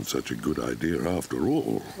wasn't such a good idea after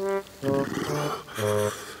all.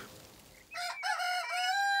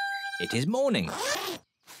 It is morning.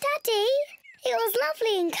 Daddy, it was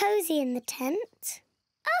lovely and cosy in the tent.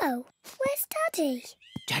 Oh, where's Daddy?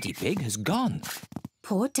 Daddy Pig has gone.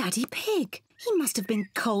 Poor Daddy Pig. He must have been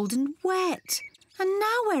cold and wet. And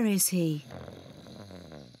now where is he?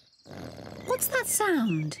 What's that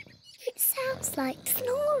sound? It sounds like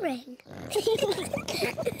snoring.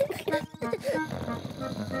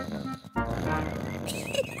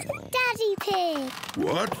 Daddy Pig.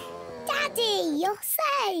 What? Daddy, you're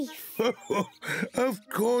safe. Of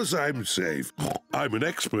course I'm safe. I'm an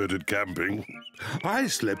expert at camping. I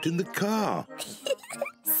slept in the car.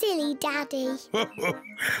 Silly Daddy.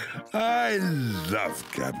 I love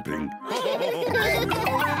camping.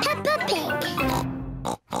 Peppa Pig.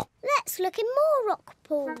 Let's look in more rock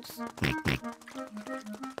pools.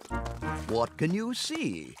 What can you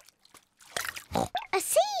see? A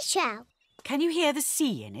seashell. Can you hear the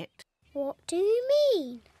sea in it? What do you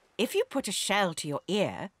mean? If you put a shell to your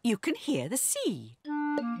ear, you can hear the sea.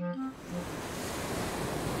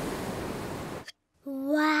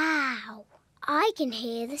 Wow! I can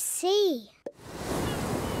hear the sea.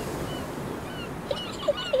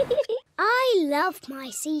 I love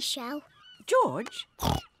my seashell. George,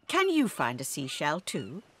 can you find a seashell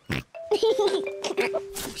too?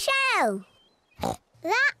 Shell!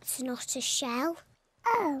 That's not a shell.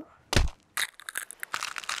 Oh.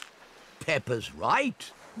 Peppa's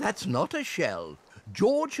right. That's not a shell.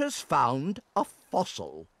 George has found a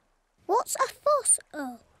fossil. What's a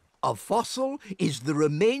fossil? A fossil is the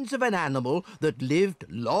remains of an animal that lived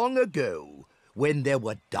long ago, when there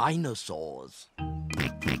were dinosaurs.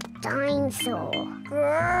 Dinosaur.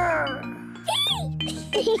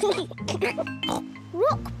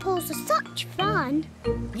 Rock pools are such fun.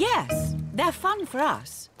 Yes, they're fun for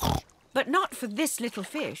us. But not for this little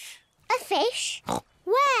fish. A fish?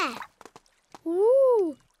 Where?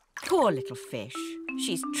 Ooh. Poor little fish.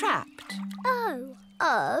 She's trapped. Oh.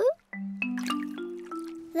 Oh?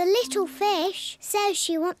 The little fish says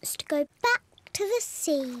she wants to go back to the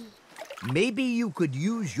sea. Maybe you could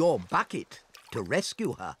use your bucket to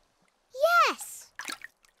rescue her. Yes.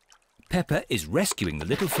 Peppa is rescuing the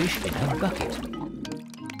little fish in her bucket.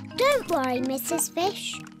 Don't worry, Mrs.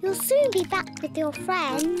 Fish. You'll soon be back with your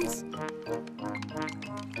friends.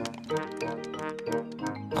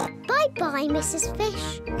 Bye-bye, Mrs.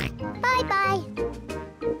 Fish. Bye-bye.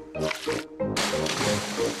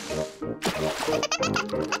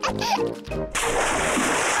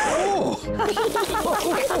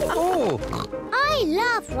 Oh! I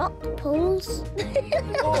love rock pools.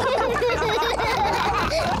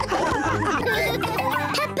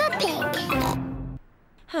 Peppa Pig.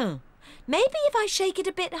 Maybe if I shake it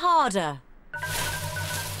a bit harder.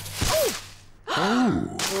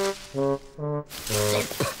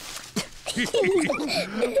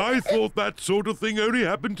 I thought that sort of thing only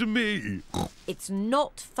happened to me. It's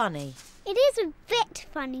not funny. It is a bit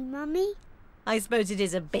funny, Mummy. I suppose it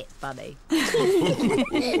is a bit funny.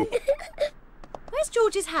 Where's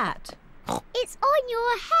George's hat? It's on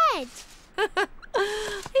your head.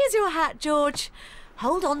 Here's your hat, George.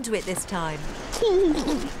 Hold on to it this time.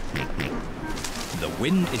 The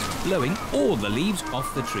wind is blowing all the leaves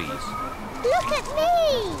off the trees. Look at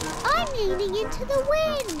me! I'm leaning into the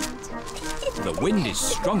wind. The wind is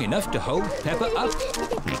strong enough to hold Peppa up.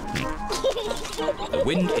 The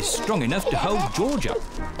wind is strong enough to hold George up.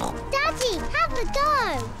 Daddy, have a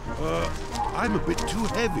go. I'm a bit too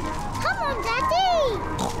heavy. Come on, Daddy.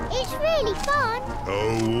 It's really fun.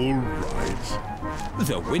 Oh, all right.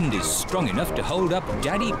 The wind is strong enough to hold up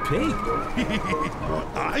Daddy Pig.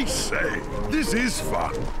 I say, this is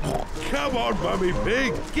fun. Come on, Mummy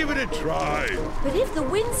Pig, give it a try. But if the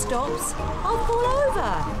wind stops, I'll fall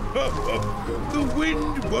over. The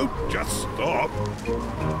wind won't just stop.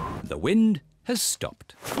 The wind has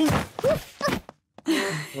stopped.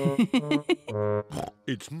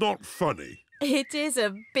 It's not funny. It is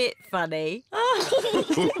a bit funny. Now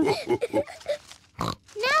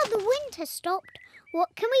the wind has stopped,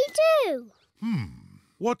 what can we do?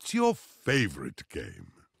 What's your favourite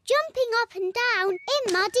game? Jumping up and down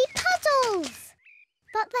in muddy puddles.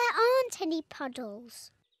 But there aren't any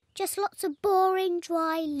puddles. Just lots of boring,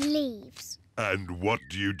 dry leaves. And what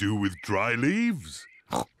do you do with dry leaves?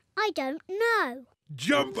 I don't know.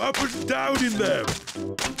 Jump up and down in them.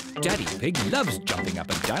 Daddy Pig loves jumping up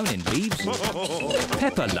and down in leaves.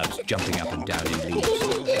 Peppa loves jumping up and down in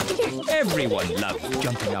leaves. Everyone loves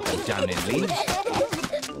jumping up and down in leaves.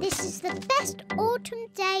 This is the best autumn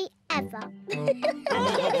day ever.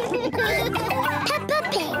 Peppa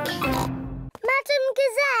Pig. Madam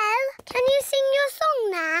Gazelle, can you sing your song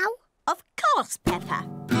now? Of course, Peppa.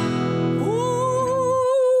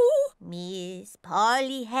 Miss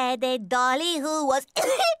Polly had a dolly who was...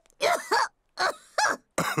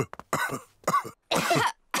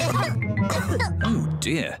 Oh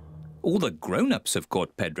dear, all the grown-ups have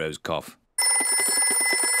caught Pedro's cough.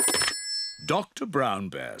 Dr. Brown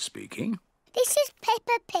Bear speaking. This is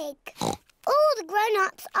Peppa Pig. All the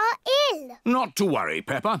grown-ups are ill. Not to worry,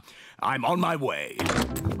 Peppa. I'm on my way.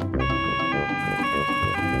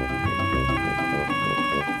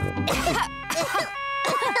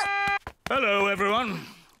 Hello, everyone.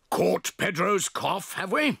 Caught Pedro's cough,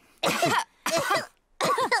 have we?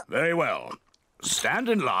 Very well. Stand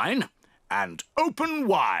in line and open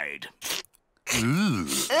wide. Ew.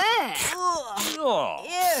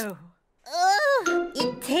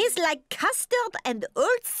 It tastes like custard and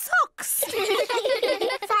old socks.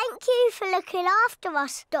 Thank Thank you for looking after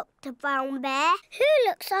us, Dr. Brown Bear. Who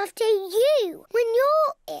looks after you when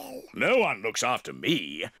you're ill? No one looks after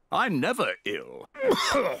me. I'm never ill.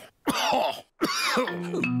 Oh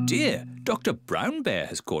dear, Dr. Brown Bear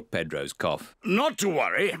has caught Pedro's cough. Not to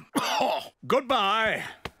worry. Goodbye.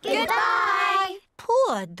 Goodbye.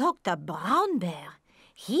 Poor Dr. Brown Bear.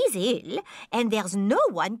 He's ill and there's no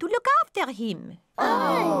one to look after him.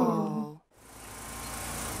 Oh.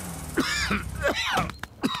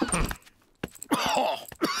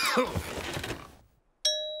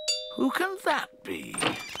 Who can that be?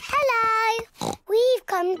 Hello. We've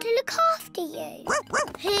come to look after you.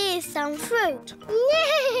 Here's some fruit.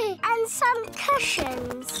 And some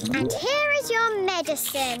cushions. And here is your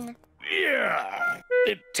medicine. Yeah,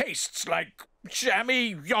 it tastes like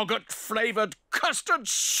jammy yogurt-flavoured custard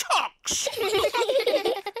socks.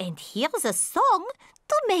 And here's a song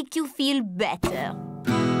to make you feel better.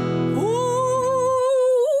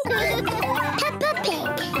 Peppa Pig.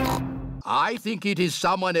 I think it is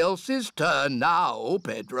someone else's turn now,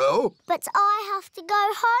 Pedro. But I have to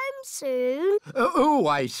go home soon. Oh,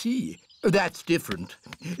 I see. That's different.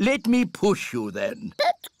 Let me push you then.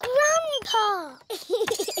 But, Grandpa!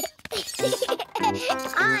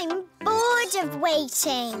 I'm bored of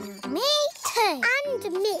waiting. Me too. And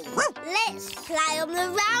me. Let's play on the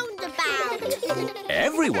roundabout.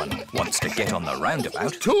 Everyone wants to get on the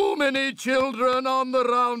roundabout. Too many children on the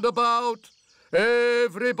roundabout.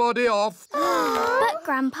 Everybody off. But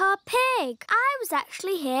Grandpa Pig, I was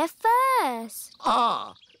actually here first.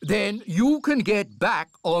 Ah, then you can get back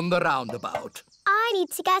on the roundabout. I need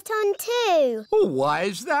to get on too. Why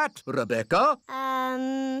is that, Rebecca?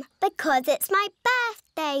 Because it's my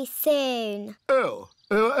birthday soon. Oh,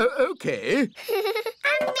 okay.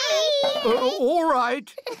 And me! All right.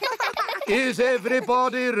 Is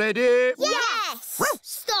everybody ready? Yes!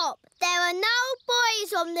 Stop! There are no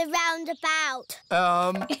boys on the roundabout.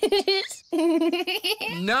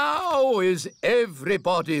 Now is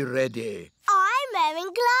everybody ready? I'm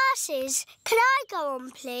wearing glasses. Can I go on,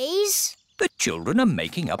 please? The children are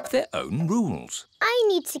making up their own rules. I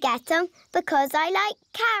need to get them because I like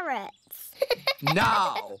carrots.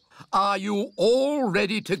 Now, are you all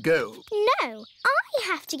ready to go? No, I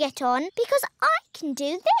have to get on because I can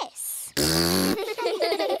do this.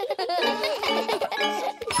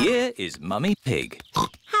 Here is Mummy Pig.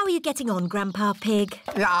 How are you getting on, Grandpa Pig?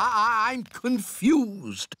 I'm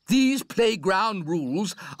confused. These playground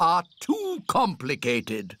rules are too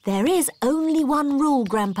complicated. There is only one rule,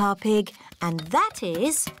 Grandpa Pig, and that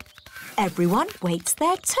is everyone waits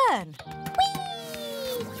their turn.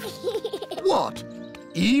 What?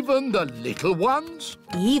 Even the little ones?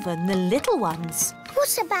 Even the little ones.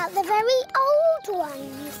 What about the very old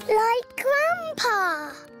ones, like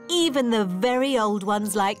Grandpa? Even the very old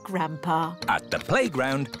ones like Grandpa. At the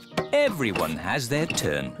playground, everyone has their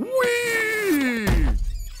turn. Whee!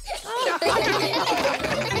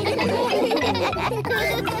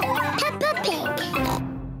 Peppa Pig.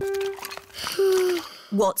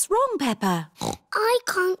 What's wrong, Peppa? I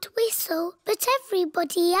can't whistle, but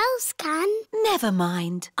everybody else can. Never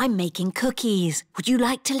mind. I'm making cookies. Would you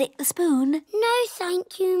like to lick the spoon? No,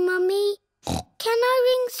 thank you, Mummy. Can I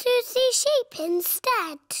ring Suzy Sheep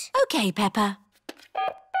instead? OK, Peppa.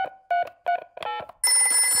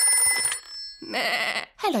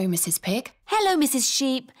 Hello, Mrs. Pig. Hello, Mrs.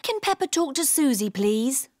 Sheep. Can Peppa talk to Suzy,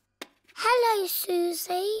 please? Hello,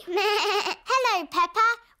 Suzy. Hello,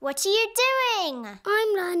 Peppa. What are you doing?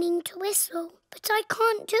 I'm learning to whistle, but I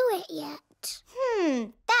can't do it yet.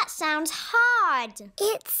 That sounds hard.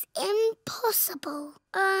 It's impossible.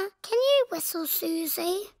 Can you whistle,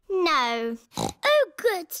 Suzy? No. Oh,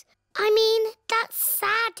 good. I mean, that's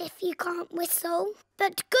sad if you can't whistle,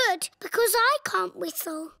 but good because I can't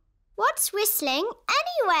whistle. What's whistling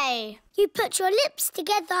anyway? You put your lips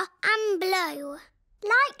together and blow.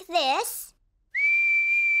 Like this.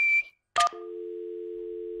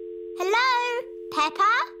 Hello,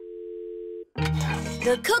 Peppa?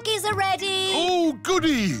 The cookies are ready. Oh,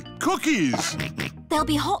 goody! Cookies! They'll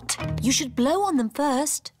be hot. You should blow on them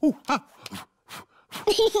first. Oh,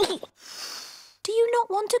 Do you not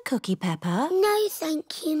want a cookie, Peppa? No,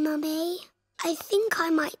 thank you, Mummy. I think I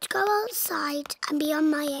might go outside and be on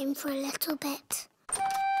my own for a little bit.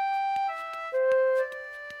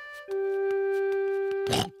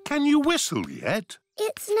 Can you whistle yet?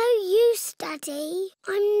 It's no use, Daddy.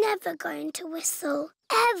 I'm never going to whistle,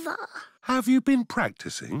 ever. Have you been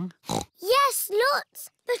practicing? Yes, lots,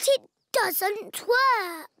 but it doesn't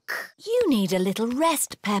work. You need a little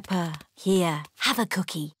rest, Peppa. Here, have a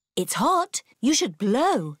cookie. It's hot. You should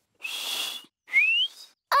blow.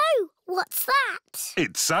 Oh, What's that?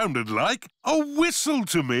 It sounded like a whistle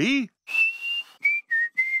to me.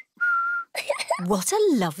 What a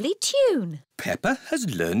lovely tune. Peppa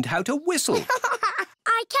has learned how to whistle.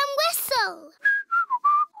 I can whistle.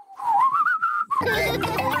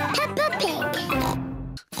 Peppa Pig.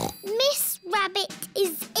 Miss Rabbit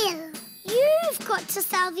is ill. You've got to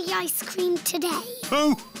sell the ice cream today.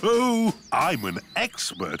 Ho, ho! I'm an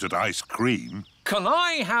expert at ice cream. Can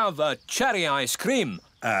I have a cherry ice cream?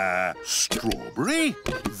 Strawberry,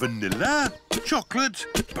 vanilla, chocolate,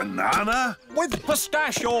 banana. With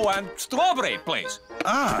pistachio and strawberry, please.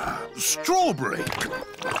 Strawberry.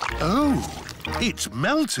 Oh, it's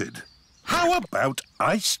melted. How about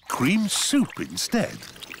ice cream soup instead?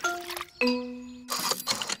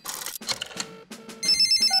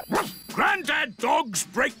 Grandad Dog's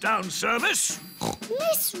breakdown service.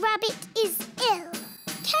 Miss Rabbit is ill.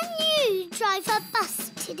 Can you drive a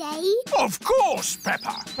bus today? Of course,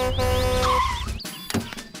 Peppa.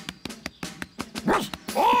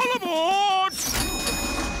 All aboard!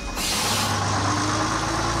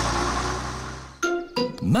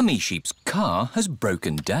 Mummy Sheep's car has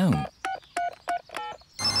broken down.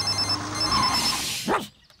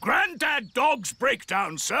 Grandad Dog's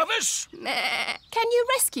breakdown service. Can you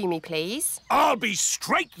rescue me, please? I'll be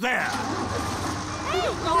straight there.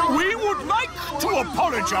 We would like to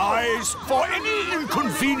apologise for any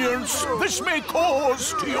inconvenience this may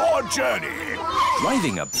cause to your journey.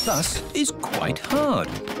 Driving a bus is quite hard.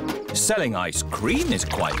 Selling ice cream is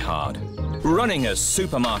quite hard. Running a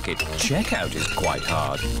supermarket checkout is quite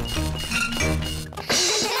hard.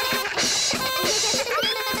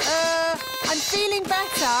 I'm feeling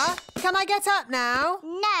better. Can I get up now?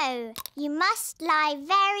 No, you must lie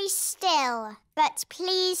very still. But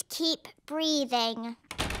please keep breathing.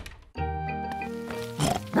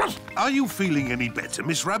 Are you feeling any better,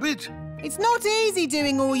 Miss Rabbit? It's not easy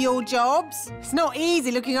doing all your jobs. It's not easy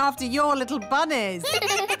looking after your little bunnies.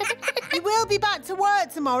 You will be back to work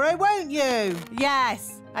tomorrow, won't you?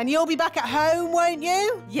 Yes. And you'll be back at home, won't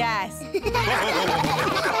you? Yes.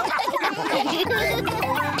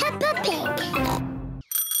 Peppa Pig.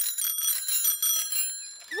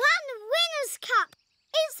 One winner's cup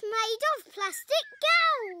is made of plastic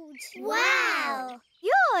gold. Wow.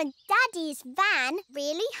 Your Daddy's van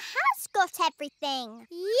really has got everything.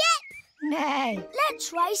 Yep. No.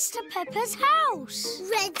 Let's race to Peppa's house.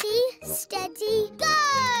 Ready, steady, go!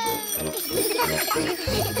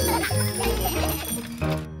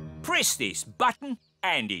 Press this button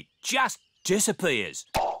and it just disappears.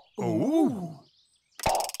 Ooh.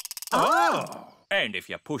 And if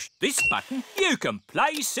you push this button, you can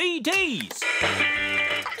play CDs.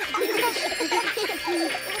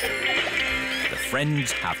 The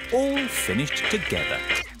friends have all finished together.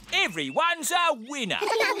 Everyone's a winner.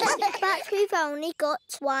 But we've only got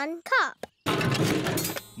one cup.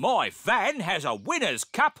 My van has a winner's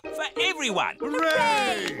cup for everyone.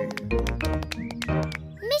 Hooray!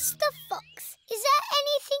 Mr. Fox, is there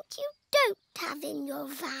anything you don't have in your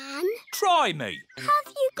van? Try me. Have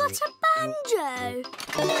you got a banjo?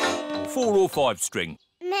 4 or 5 string.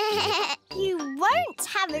 You won't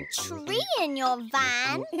have a tree in your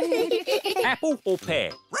van. Apple or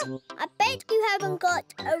pear? I bet you haven't got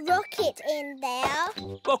a rocket in there.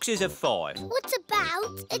 Boxes of 5. What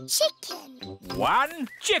about a chicken? 1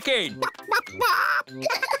 chicken.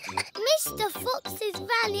 Mr. Fox's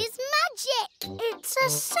van is magic. It's a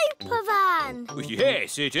super van.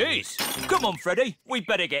 Yes, it is. Come on, Freddy. We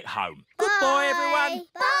better get home. Goodbye, everyone.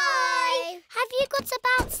 Bye. Have you got a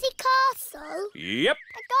bouncy castle? Yep.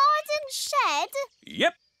 A garden shed?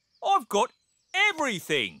 Yep. I've got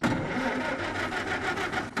everything.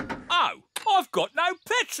 Oh, I've got no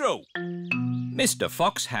petrol. Mr.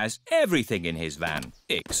 Fox has everything in his van,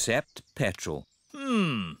 except petrol.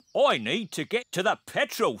 I need to get to the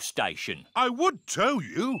petrol station. I would tow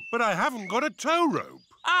you, but I haven't got a tow rope.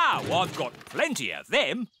 Oh, I've got plenty of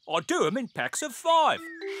them. I do them in packs of 5.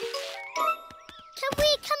 Can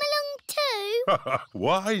we come along too?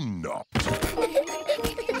 Why not?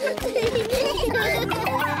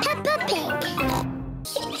 Peppa Pig.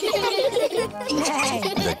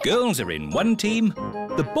 The girls are in one team,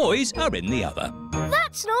 the boys are in the other.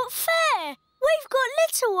 That's not fair. We've got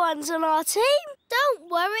little ones on our team. Don't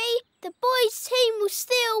worry, the boys' team will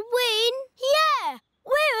still win. Yeah,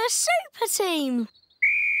 we're a super team.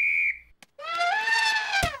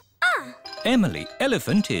 Emily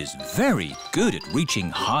Elephant is very good at reaching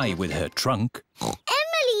high with her trunk.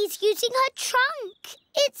 Emily's using her trunk.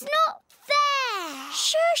 It's not fair.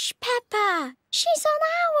 Shush, Peppa. She's on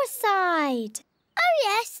our side. Oh,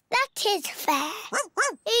 yes, that is fair.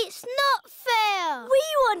 It's not fair. We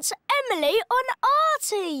want Emily on our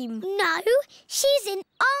team. No, she's in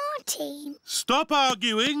our team. Stop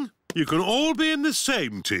arguing. You can all be in the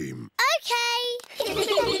same team. OK.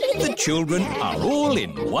 The children are all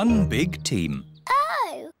in one big team.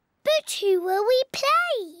 Oh, but who will we play?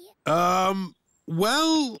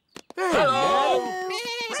 Well... Hello!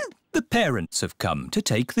 The parents have come to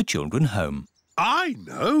take the children home. I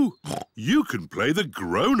know. You can play the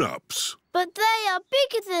grown-ups. But they are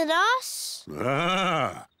bigger than us.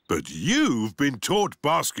 Ah, but you've been taught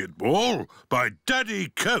basketball by Daddy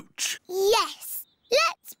Coach. Yes,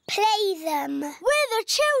 let's play them. We're the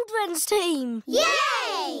children's team.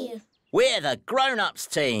 Yay! We're the grown-ups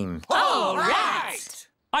team. All right!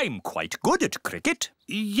 I'm quite good at cricket.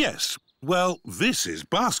 Yes, well, this is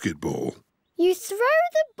basketball. You throw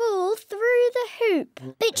the ball through the hoop.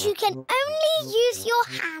 But you can only use your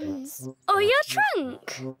hands. Or your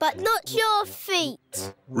trunk. But not your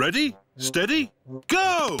feet. Ready, steady,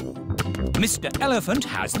 go! Mr. Elephant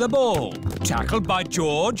has the ball. Tackled by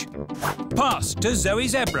George. Pass to Zoe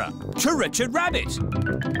Zebra. To Richard Rabbit.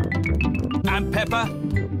 And Peppa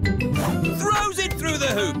throws it through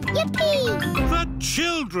the hoop. Yippee! The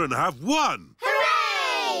children have won.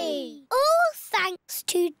 Hooray! All thanks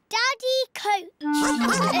to Daddy Coach.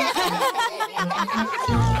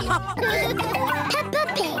 Peppa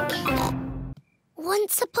Pig.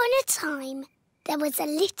 Once upon a time, there was a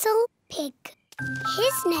little pig.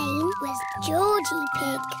 His name was Georgie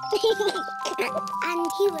Pig.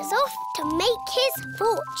 And he was off to make his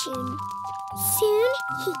fortune. Soon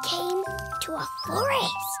he came to a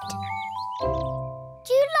forest.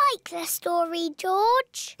 Do you like the story,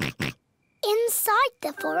 George? Inside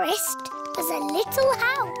the forest was a little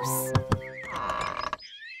house.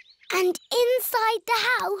 And inside the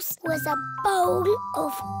house was a bowl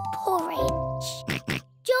of porridge.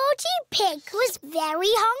 Georgie Pig was very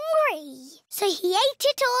hungry, so he ate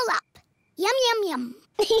it all up. Yum, yum, yum.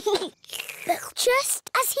 But just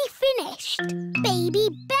as he finished, Baby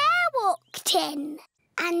Bear walked in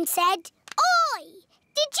and said, "Oi,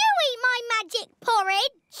 did you eat my magic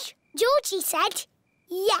porridge?" Georgie said,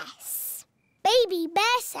 "Yes." Baby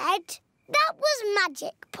Bear said, "That was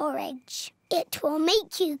magic porridge. It will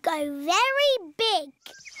make you go very big."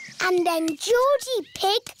 And then Georgie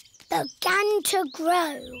Pig began to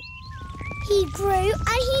grow. He grew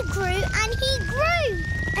and he grew and he grew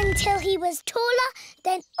until he was taller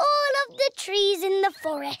than all of the trees in the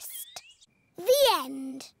forest. The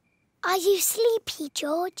end. Are you sleepy,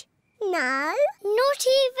 George? No. Not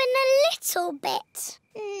even a little bit?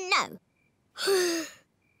 No.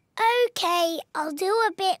 OK, I'll do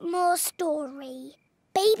a bit more story.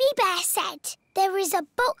 Baby Bear said there is a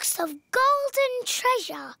box of golden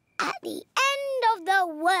treasure at the end of the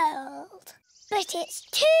world. But it's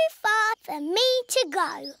too far for me to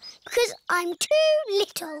go because I'm too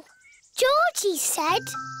little. Georgie said,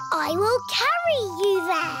 "I will carry you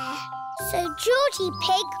there." So Georgie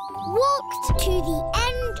Pig walked to the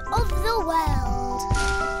end of the world.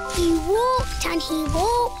 He walked and he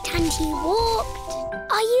walked and he walked.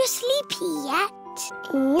 Are you sleepy yet?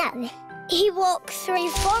 No. He walked through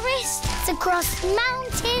forests, across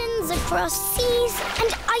mountains, across seas.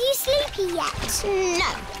 And are you sleepy yet?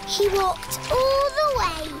 No. He walked all the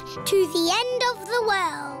way to the end of the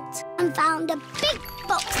world and found a big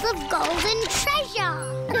box of golden treasure.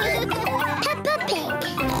 Peppa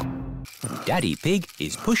Pig. Daddy Pig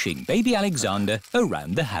is pushing Baby Alexander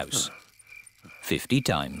around the house. 50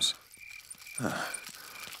 times.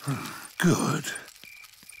 Good.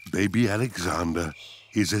 Baby Alexander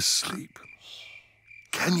is asleep.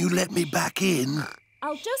 Can you let me back in?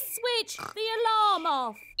 I'll just switch the alarm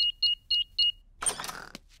off.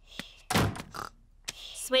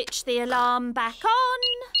 Switch the alarm back on.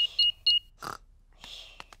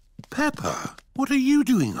 Peppa, what are you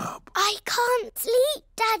doing up? I can't sleep,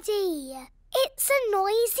 Daddy. It's a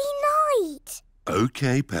noisy night.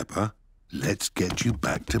 OK, Peppa. Let's get you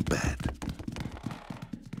back to bed.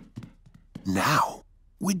 Now,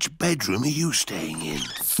 which bedroom are you staying in?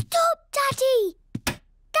 Stop, Daddy!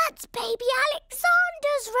 That's Baby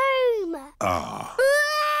Alexander's room! Ah.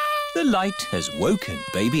 The light has woken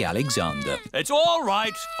Baby Alexander. It's all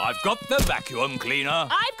right. I've got the vacuum cleaner.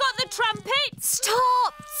 I've got the trumpet.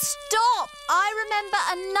 Stop! Stop! I remember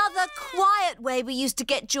another quiet way we used to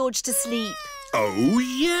get George to sleep. Oh,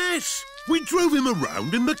 yes! We drove him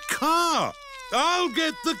around in the car. I'll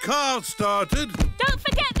get the car started. Don't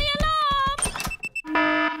forget the alarm!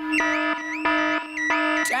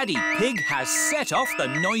 Daddy Pig has set off the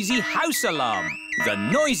noisy house alarm. The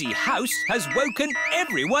noisy house has woken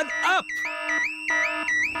everyone up.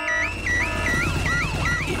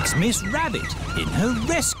 It's Miss Rabbit in her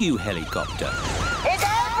rescue helicopter. Is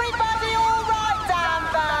everybody all right down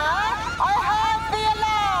there? I heard the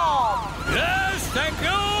alarm. Yes, thank you.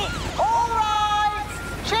 All right.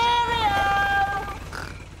 Cheerio.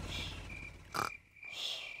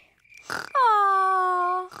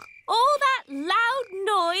 Aww. All that loud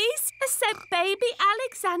noise has sent baby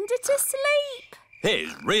Alexander to sleep.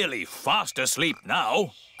 He's really fast asleep now.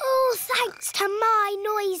 All thanks to my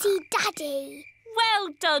noisy daddy. Well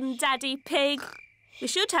done, Daddy Pig. We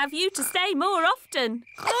should have you to stay more often.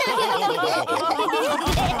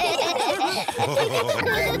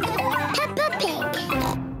 Peppa Pig.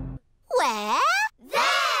 Where?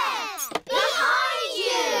 There! Behind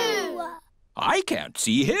you! I can't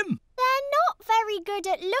see him. They're not very good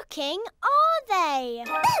at looking, are they?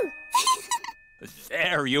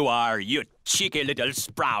 There you are, you cheeky little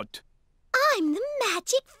sprout. I'm the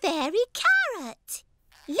magic fairy carrot.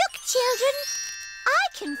 Look, children, I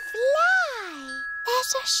can fly.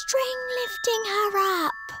 There's a string lifting her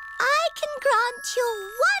up. I can grant you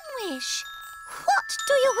one wish. What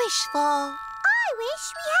do you wish for? I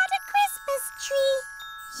wish we had a Christmas tree.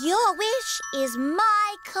 Your wish is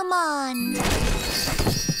my command.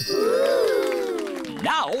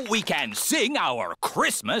 Now we can sing our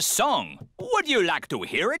Christmas song. Would you like to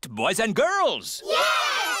hear it, boys and girls?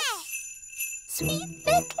 Yes! Sweet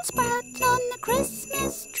little sprout on the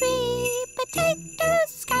Christmas tree,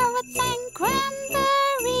 potatoes, carrots and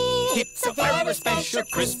cranberries. It's a very special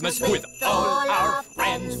Christmas with all our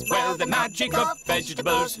friends, where the magic of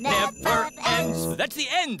vegetables never ends. That's the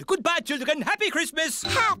end. Goodbye, children. Happy Christmas.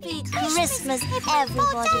 Happy Christmas,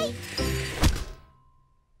 everybody.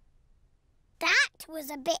 That was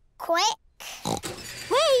a bit quick.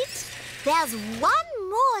 Wait, there's one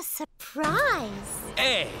more surprise.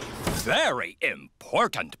 A very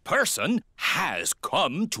important person has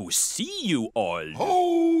come to see you all.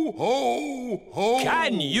 Ho, ho, ho!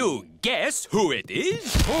 Can you guess who it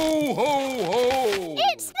is? Ho, ho, ho!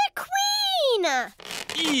 It's the Queen!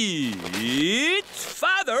 It's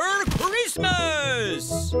Father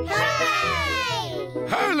Christmas! Hooray!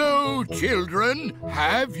 Hello, children.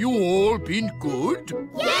 Have you all been good?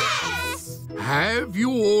 Yes! Have you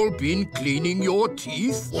all been cleaning your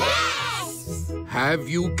teeth? Yes! Have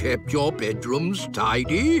you kept your bedrooms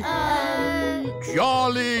tidy?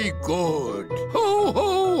 Jolly good. Ho,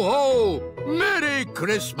 ho, ho! Merry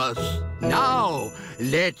Christmas. Now,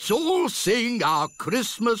 let's all sing our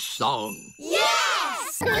Christmas song.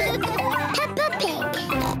 Yes! Peppa Pig.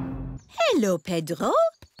 Hello, Pedro.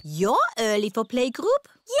 You're early for playgroup?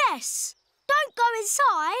 Yes. Don't go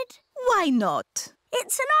inside. Why not?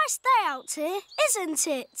 It's a nice day out here, isn't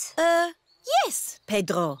it? Yes,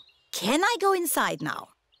 Pedro. Can I go inside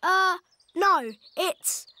now? No.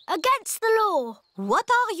 It's against the law. What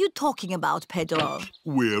are you talking about, Pedro?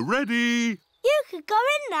 We're ready. You could go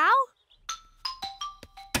in now.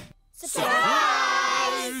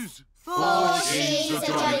 Surprise! For she's a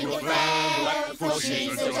jolly good fellow. For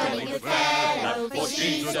she's a jolly good fellow. For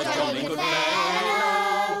she's a jolly good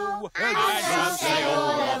fellow. And so say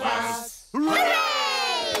all of us.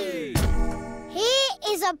 Hooray! Here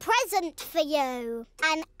is a present for you.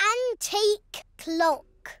 An antique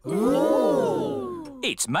clock. Ooh.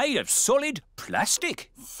 It's made of solid plastic.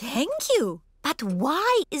 Thank you. But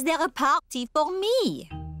why is there a party for me?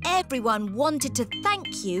 Everyone wanted to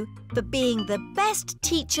thank you for being the best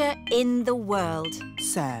teacher in the world.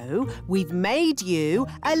 So, we've made you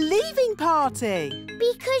a leaving party.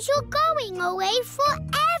 Because you're going away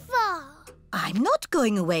forever. I'm not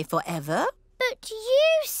going away forever. But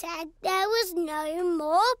you said there was no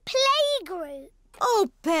more playgroup. Oh,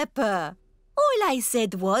 Peppa. All I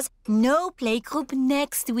said was no playgroup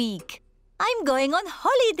next week. I'm going on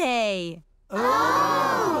holiday.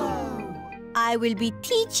 Oh! I will be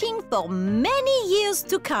teaching for many years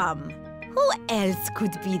to come. Who else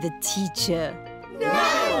could be the teacher? No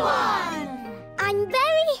one! I'm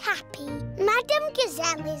very happy Madame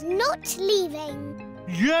Gazelle is not leaving.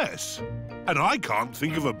 Yes, and I can't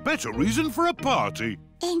think of a better reason for a party.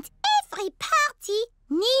 And every party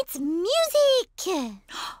needs music.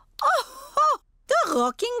 Oh, the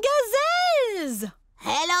rocking gazelles!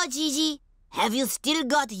 Hello, Gigi. Have you still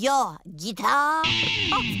got your guitar?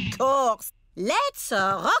 Of course. Let's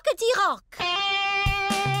rockety rock. Yeah,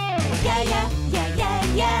 yeah, yeah, yeah,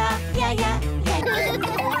 yeah, yeah, yeah,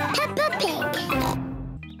 yeah. Peppa Pig.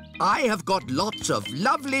 I have got lots of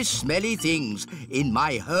lovely smelly things in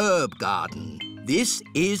my herb garden. This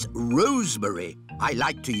is rosemary. I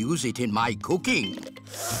like to use it in my cooking.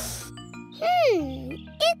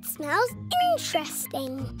 It smells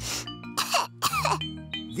interesting.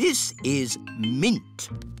 This is mint.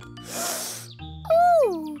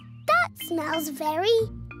 Ooh, smells very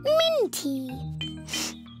minty.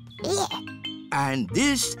 Yeah. And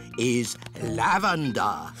this is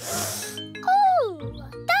lavender. Oh,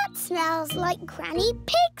 that smells like Granny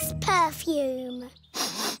Pig's perfume.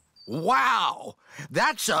 Wow!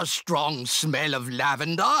 That's a strong smell of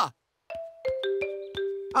lavender.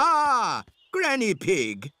 Ah, Granny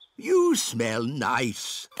Pig, you smell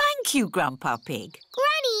nice. Thank you, Grandpa Pig.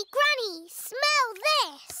 Granny, smell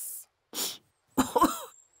this.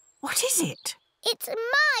 What is it? It's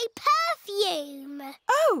my perfume.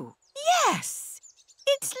 Oh, yes.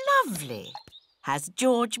 It's lovely. Has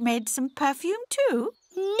George made some perfume too?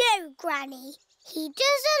 No, Granny. He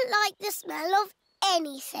doesn't like the smell of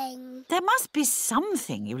anything. There must be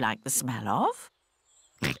something you like the smell of.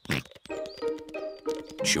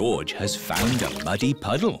 George has found a muddy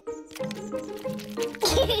puddle.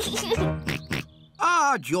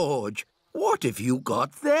 Ah, George, what have you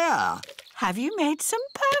got there? Have you made some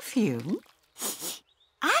perfume?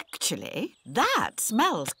 Actually, that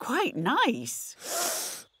smells quite nice.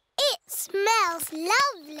 It smells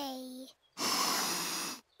lovely.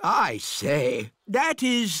 I say, that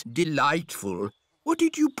is delightful. What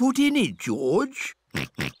did you put in it, George?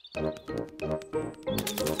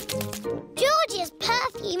 George's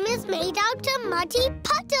perfume is made out of muddy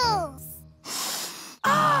puddles.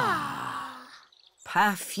 Ah!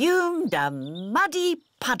 Perfumed a muddy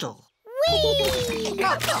puddle. Whee!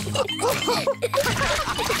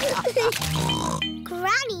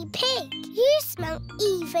 Granny Pig, you smell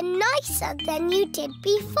even nicer than you did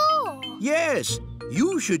before. Yes,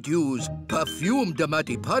 you should use perfumed a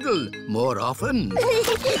muddy puddle more often.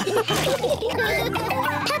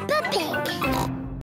 Peppa Pig.